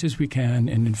as much as we can.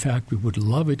 And, in fact, we would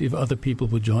love it if other people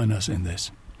would join us in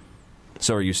this.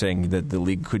 So are you saying that the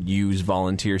league could use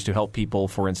volunteers to help people,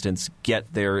 for instance,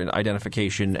 get their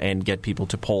identification and get people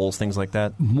to polls, things like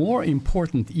that? More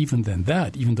important even than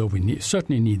that, even though we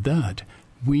certainly need that,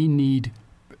 we need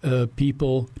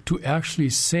people to actually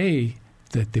say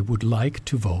that they would like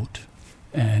to vote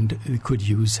and could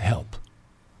use help.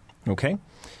 Okay.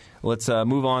 Let's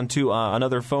move on to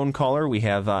another phone caller. We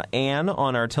have Anne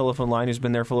on our telephone line who's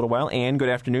been there for a little while. Anne, good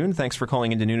afternoon. Thanks for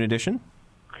calling into Noon Edition.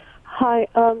 Hi.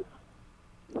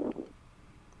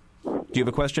 Do you have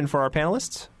a question for our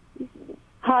panelists?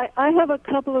 Hi. I have a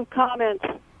couple of comments.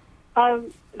 I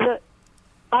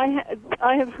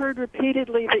have heard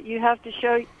repeatedly that you have to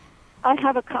show. I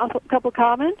have a couple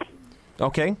comments.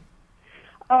 Okay.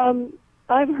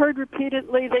 I've heard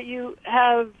repeatedly that you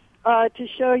have to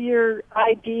show your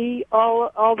ID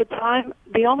all the time.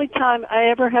 The only time I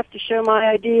ever have to show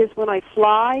my ID is when I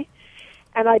fly,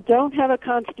 and I don't have a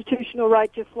constitutional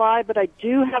right to fly, but I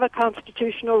do have a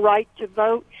constitutional right to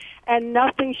vote, and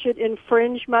nothing should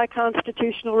infringe my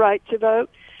constitutional right to vote.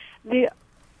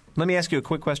 Let me ask you a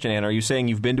quick question, Anne. Are you saying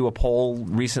you've been to a poll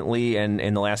recently and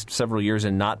in the last several years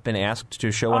and not been asked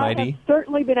to show an ID? I have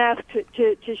certainly been asked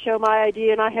to show my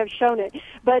ID, and I have shown it.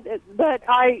 But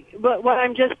what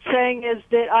I'm just saying is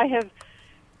that I have,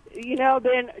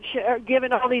 been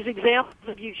given all these examples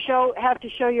of you have to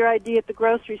show your ID at the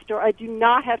grocery store. I do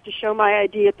not have to show my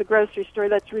ID at the grocery store.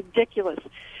 That's ridiculous.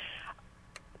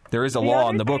 There is a law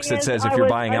in the books that says if you're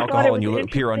buying alcohol and you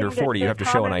appear under 40, you have to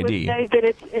show an ID. Say that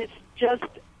it's just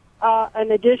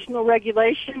an additional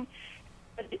regulation.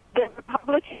 The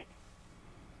Republican.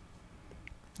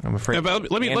 I'm afraid. Yeah, but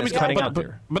let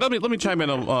me chime in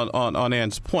on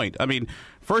Anne's point. I mean,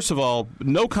 first of all,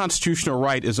 no constitutional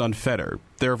right is unfettered.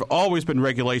 There have always been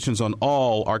regulations on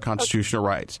all our constitutional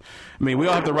rights. I mean, we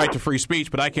all have the right to free speech,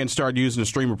 but I can't start using a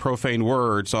stream of profane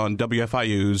words on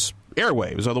WFIU's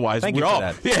airwaves. Otherwise, Thank you for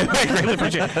that. Yeah, I greatly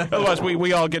appreciate it. Otherwise,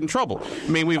 we all get in trouble. I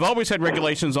mean, we've always had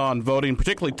regulations on voting,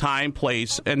 particularly time,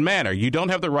 place, and manner. You don't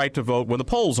have the right to vote when the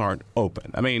polls aren't open.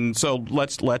 I mean, so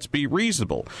let's be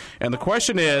reasonable. And the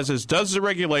question is does the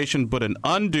regulation put an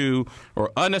undue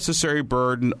or unnecessary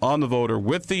burden on the voter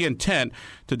with the intent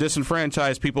to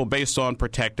disenfranchise people based on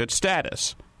protected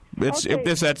status?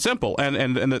 It's that simple, and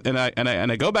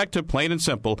I go back to plain and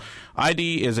simple.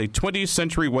 ID is a 20th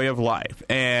century way of life,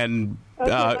 and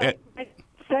my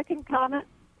second comment.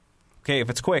 Okay, if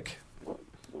it's quick.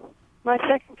 My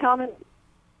second comment.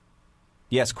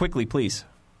 Yes, quickly, please.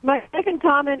 My second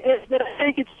comment is that I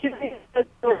think it's silly that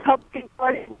the Republican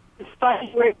Party is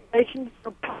fighting regulations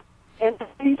for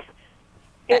entities.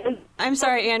 I'm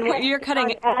sorry, Ann. You're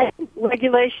cutting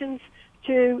regulations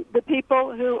to the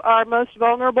people who are most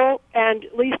vulnerable and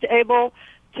least able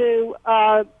to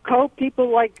cope, people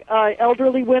like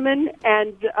elderly women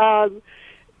and,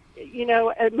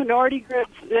 minority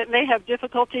groups that may have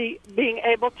difficulty being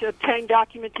able to obtain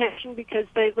documentation because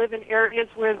they live in areas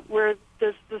where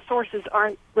the sources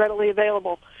aren't readily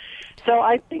available. So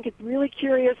I think it's really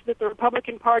curious that the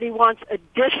Republican Party wants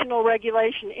additional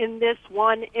regulation in this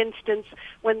one instance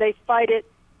when they fight it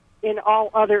in all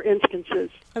other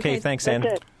instances. Okay, thanks, Ann.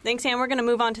 Thanks, Ann. We're going to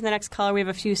move on to the next caller. We have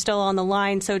a few still on the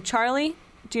line. So, Charlie,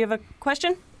 do you have a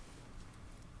question?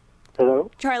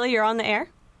 Hello? Charlie, you're on the air.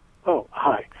 Oh,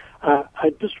 hi.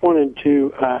 I just wanted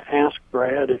to ask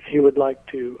Brad if he would like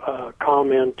to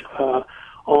comment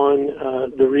on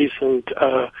the recent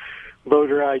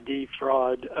voter ID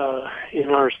fraud in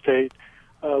our state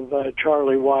of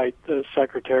Charlie White, the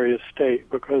Secretary of State,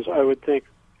 because I would think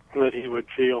that he would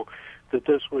feel that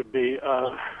this would be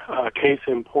a case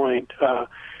in point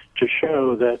to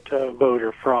show that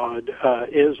voter fraud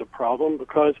is a problem,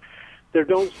 because there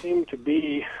don't seem to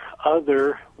be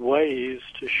other ways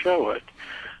to show it.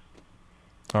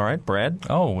 All right, Brad?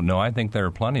 Oh, no, I think there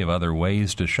are plenty of other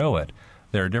ways to show it.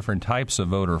 There are different types of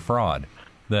voter fraud.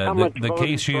 How much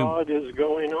voter fraud is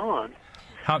going on?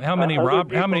 How many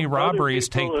robberies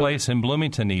take place in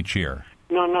Bloomington each year?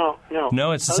 No.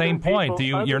 No, it's the same point.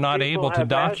 You're not able to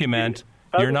document.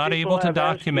 You're not able to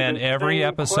document every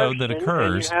episode that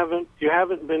occurs. You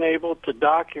haven't been able to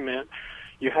document.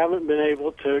 You haven't been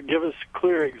able to give us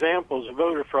clear examples of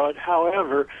voter fraud.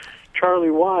 However,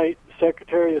 Charlie White,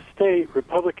 Secretary of State,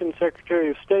 Republican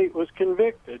Secretary of State, was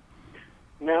convicted.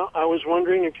 Now, I was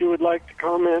wondering if you would like to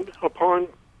comment upon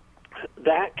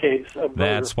that case of voter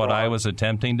That's what fraud. I was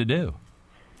attempting to do.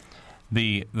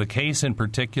 The case in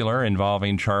particular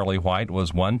involving Charlie White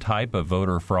was one type of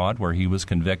voter fraud where he was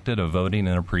convicted of voting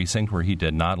in a precinct where he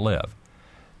did not live.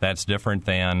 That's different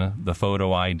than the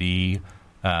photo ID,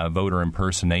 voter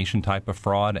impersonation type of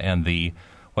fraud, and the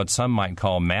what some might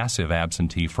call massive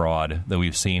absentee fraud that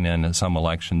we've seen in some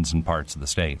elections in parts of the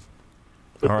state.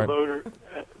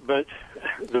 But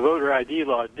the voter ID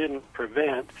law didn't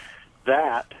prevent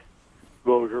that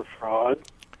voter fraud.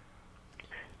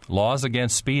 Laws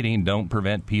against speeding don't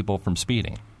prevent people from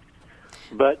speeding.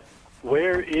 But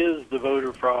where is the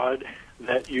voter fraud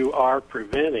that you are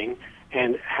preventing,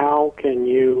 and how can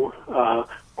you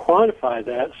quantify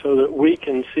that so that we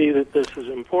can see that this is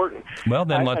important? Well,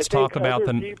 then let's talk about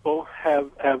the people have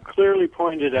clearly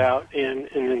pointed out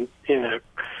that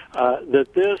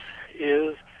this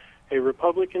is a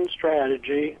Republican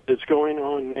strategy that's going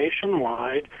on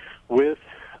nationwide with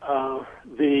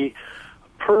the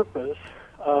purpose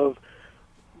of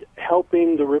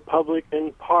helping the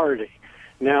Republican Party.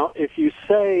 Now, if you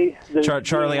say that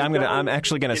Charlie, I'm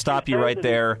actually going to stop you right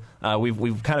there.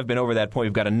 We've kind of been over that point.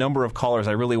 We've got a number of callers.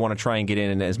 I really want to try and get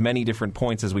in as many different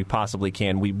points as we possibly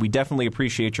can. We definitely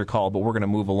appreciate your call, but we're going to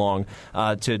move along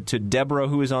to Deborah,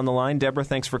 who is on the line. Deborah,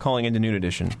 thanks for calling into Noon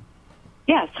Edition.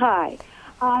 Yes, hi.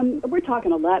 We're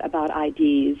talking a lot about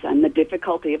IDs and the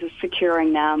difficulty of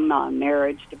securing them,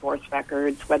 marriage, divorce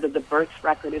records, whether the birth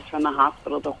record is from the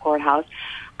hospital, the courthouse.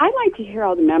 I'd like to hear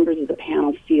how the members of the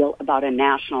panel feel about a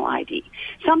national ID,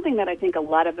 something that I think a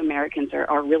lot of Americans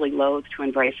are really loath to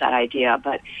embrace that idea.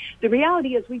 But the reality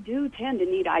is we do tend to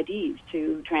need IDs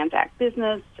to transact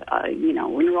business,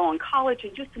 enroll in college,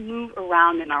 and just to move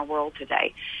around in our world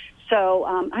today. So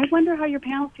I wonder how your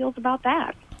panel feels about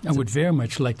that. I would very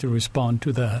much like to respond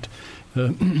to that.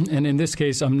 And in this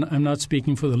case, I'm not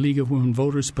speaking for the League of Women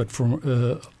Voters, but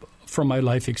from my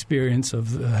life experience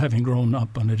of having grown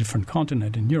up on a different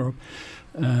continent in Europe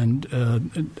and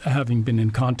having been in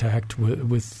contact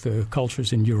with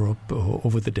cultures in Europe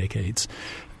over the decades.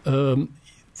 All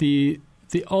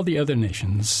the other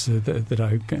nations that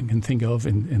I can think of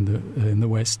in the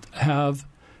West have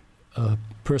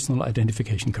personal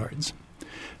identification cards.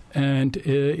 And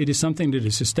it is something that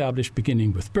is established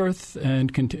beginning with birth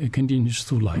and continues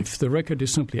through life. The record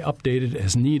is simply updated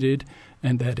as needed,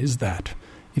 and that is that.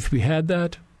 If we had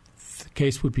that, the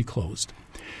case would be closed.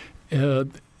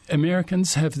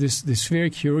 Americans have this very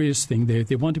curious thing.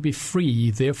 They want to be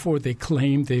free. Therefore, they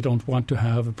claim they don't want to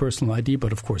have a personal ID,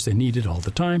 but of course they need it all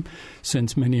the time.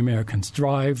 Since many Americans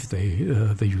drive, they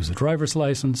use a driver's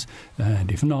license,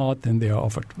 and if not, then they are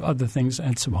offered other things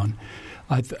and so on.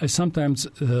 I sometimes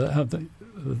have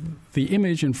the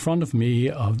image in front of me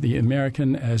of the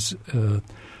American as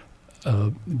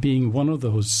being one of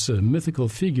those mythical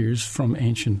figures from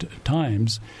ancient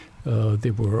times.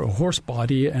 They were a horse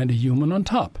body and a human on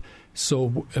top.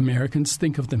 So Americans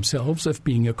think of themselves as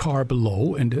being a car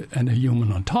below and a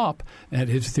human on top, and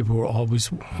if they were always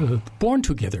born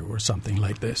together or something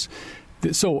like this.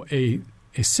 So a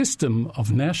system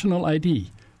of national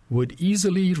ID would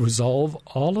easily resolve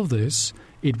all of this.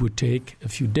 It would take a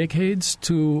few decades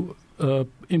to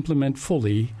implement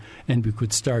fully, and we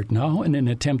could start now. And an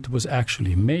attempt was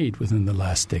actually made within the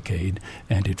last decade,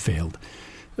 and it failed.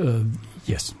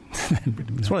 Yes.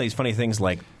 It's one of these funny things,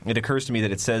 like it occurs to me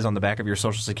that it says on the back of your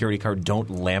Social Security card, don't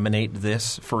laminate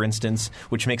this, for instance,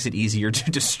 which makes it easier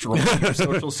to destroy your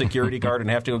Social Security card and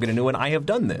have to go get a new one. I have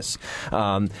done this.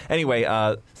 Anyway,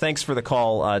 thanks for the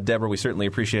call, Deborah. We certainly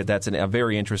appreciate it. That's a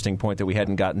very interesting point that we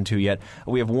hadn't gotten to yet.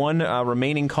 We have one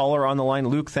remaining caller on the line.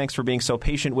 Luke, thanks for being so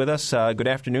patient with us. Good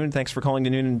afternoon. Thanks for calling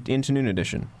into Noon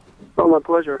Edition. Oh, my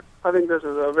pleasure. I think this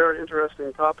is a very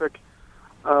interesting topic.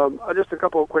 Just a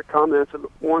couple of quick comments.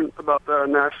 One about the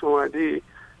national ID.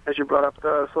 As you brought up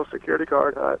the Social Security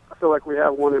card, I feel like we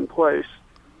have one in place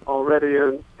already,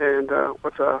 and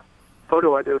what's a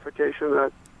photo identification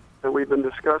that we've been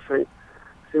discussing.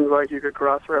 Seems like you could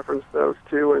cross-reference those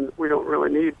two, and we don't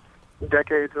really need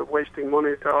decades of wasting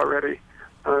money to already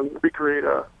recreate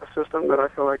a system that I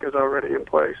feel like is already in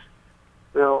place.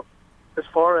 Now, as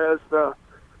far as the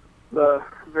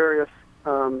various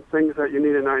things that you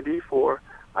need an ID for,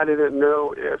 I didn't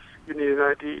know if you need an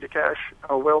ID to cash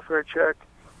a welfare check,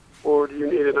 or do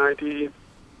you need an ID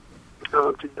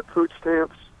to get food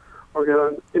stamps or get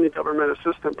on any government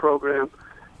assistance program?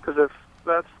 Because if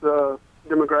that's the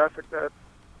demographic that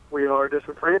we are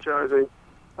disenfranchising,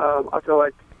 I feel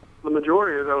like the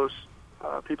majority of those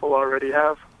people already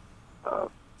have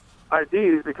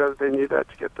IDs because they need that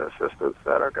to get the assistance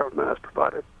that our government has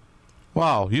provided.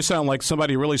 Wow, you sound like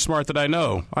somebody really smart that I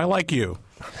know. I like you.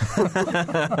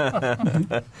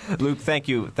 Luke, thank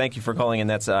you for calling in.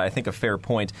 That's I think a fair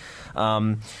point.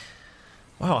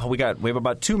 Wow, we have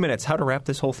about 2 minutes. How to wrap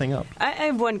this whole thing up? I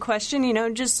have one question.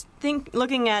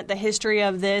 Looking at the history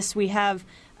of this, we have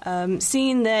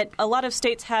seen that a lot of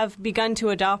states have begun to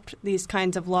adopt these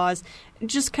kinds of laws.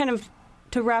 Just kind of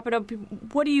to wrap it up,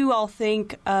 what do you all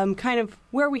think, kind of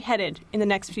where are we headed in the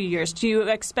next few years? Do you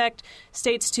expect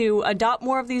states to adopt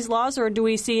more of these laws, or do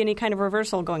we see any kind of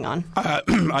reversal going on?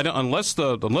 I don't, unless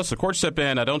the courts step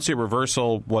in, I don't see a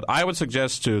reversal. What I would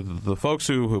suggest to the folks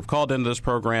who've called into this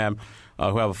program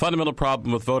who have a fundamental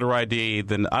problem with voter ID,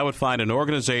 then I would find an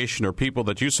organization or people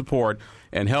that you support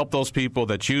and help those people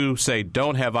that you say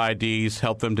don't have IDs,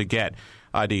 help them to get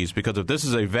IDs. Because if this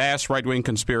is a vast right-wing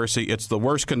conspiracy, it's the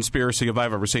worst conspiracy I've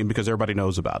ever seen because everybody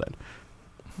knows about it.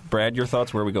 Brad, your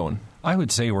thoughts? Where are we going? I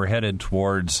would say we're headed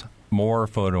towards more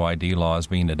photo ID laws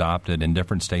being adopted in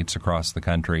different states across the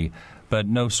country, but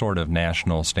no sort of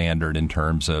national standard in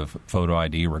terms of photo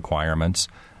ID requirements.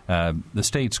 The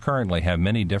states currently have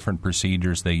many different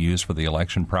procedures they use for the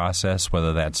election process,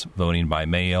 whether that's voting by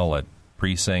mail at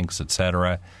precincts,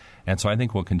 etc. And so I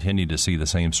think we'll continue to see the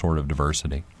same sort of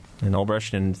diversity. And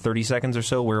Albrecht, in 30 seconds or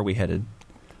so, where are we headed?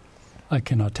 I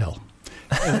cannot tell.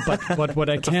 But what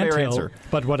I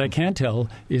can tell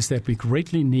is that we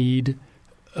greatly need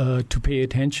to pay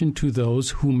attention to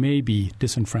those who may be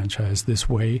disenfranchised this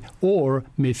way or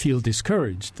may feel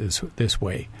discouraged this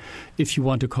way. If you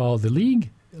want to call the League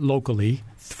locally,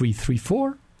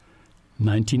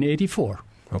 334-1984.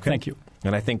 Okay. Thank you.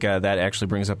 And I think that actually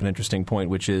brings up an interesting point,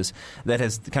 which is that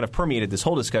has kind of permeated this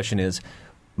whole discussion is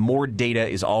more data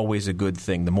is always a good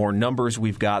thing. The more numbers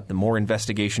we've got, the more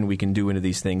investigation we can do into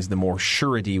these things, the more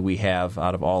surety we have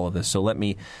out of all of this. So let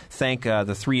me thank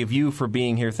the three of you for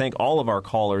being here. Thank all of our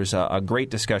callers. A great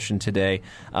discussion today.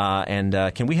 And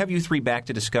can we have you three back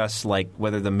to discuss like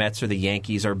whether the Mets or the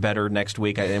Yankees are better next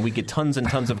week? And we get tons and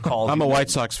tons of calls. I'm a White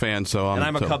Sox fan, and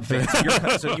I'm a Cub fan.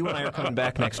 So you and I are coming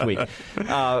back next week.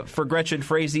 For Gretchen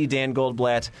Frazee, Dan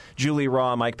Goldblatt, Julie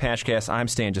Raw, Mike Pashkas, I'm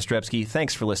Stan Jastrzebski.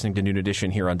 Thanks for listening to Noon Edition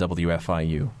here on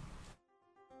WFIU.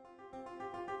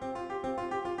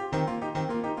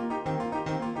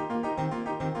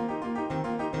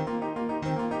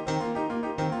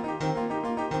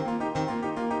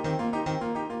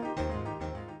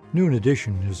 Noon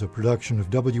Edition is a production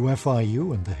of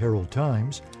WFIU and the Herald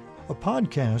Times. A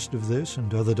podcast of this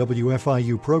and other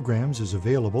WFIU programs is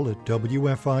available at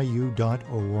WFIU.org.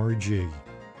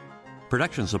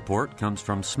 Production support comes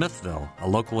from Smithville, a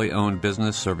locally owned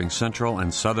business serving central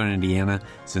and southern Indiana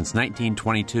since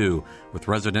 1922 with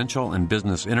residential and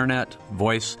business internet,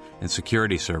 voice, and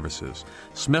security services.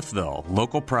 Smithville,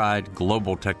 local pride,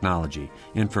 global technology.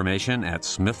 Information at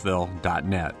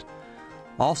smithville.net.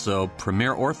 Also,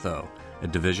 Premier Ortho, a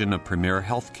division of Premier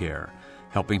Healthcare,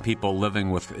 helping people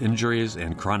living with injuries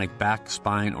and chronic back,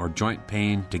 spine, or joint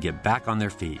pain to get back on their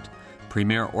feet.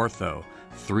 Premier Ortho,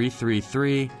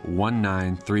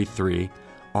 333-1933,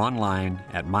 online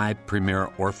at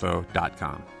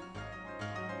mypremierortho.com.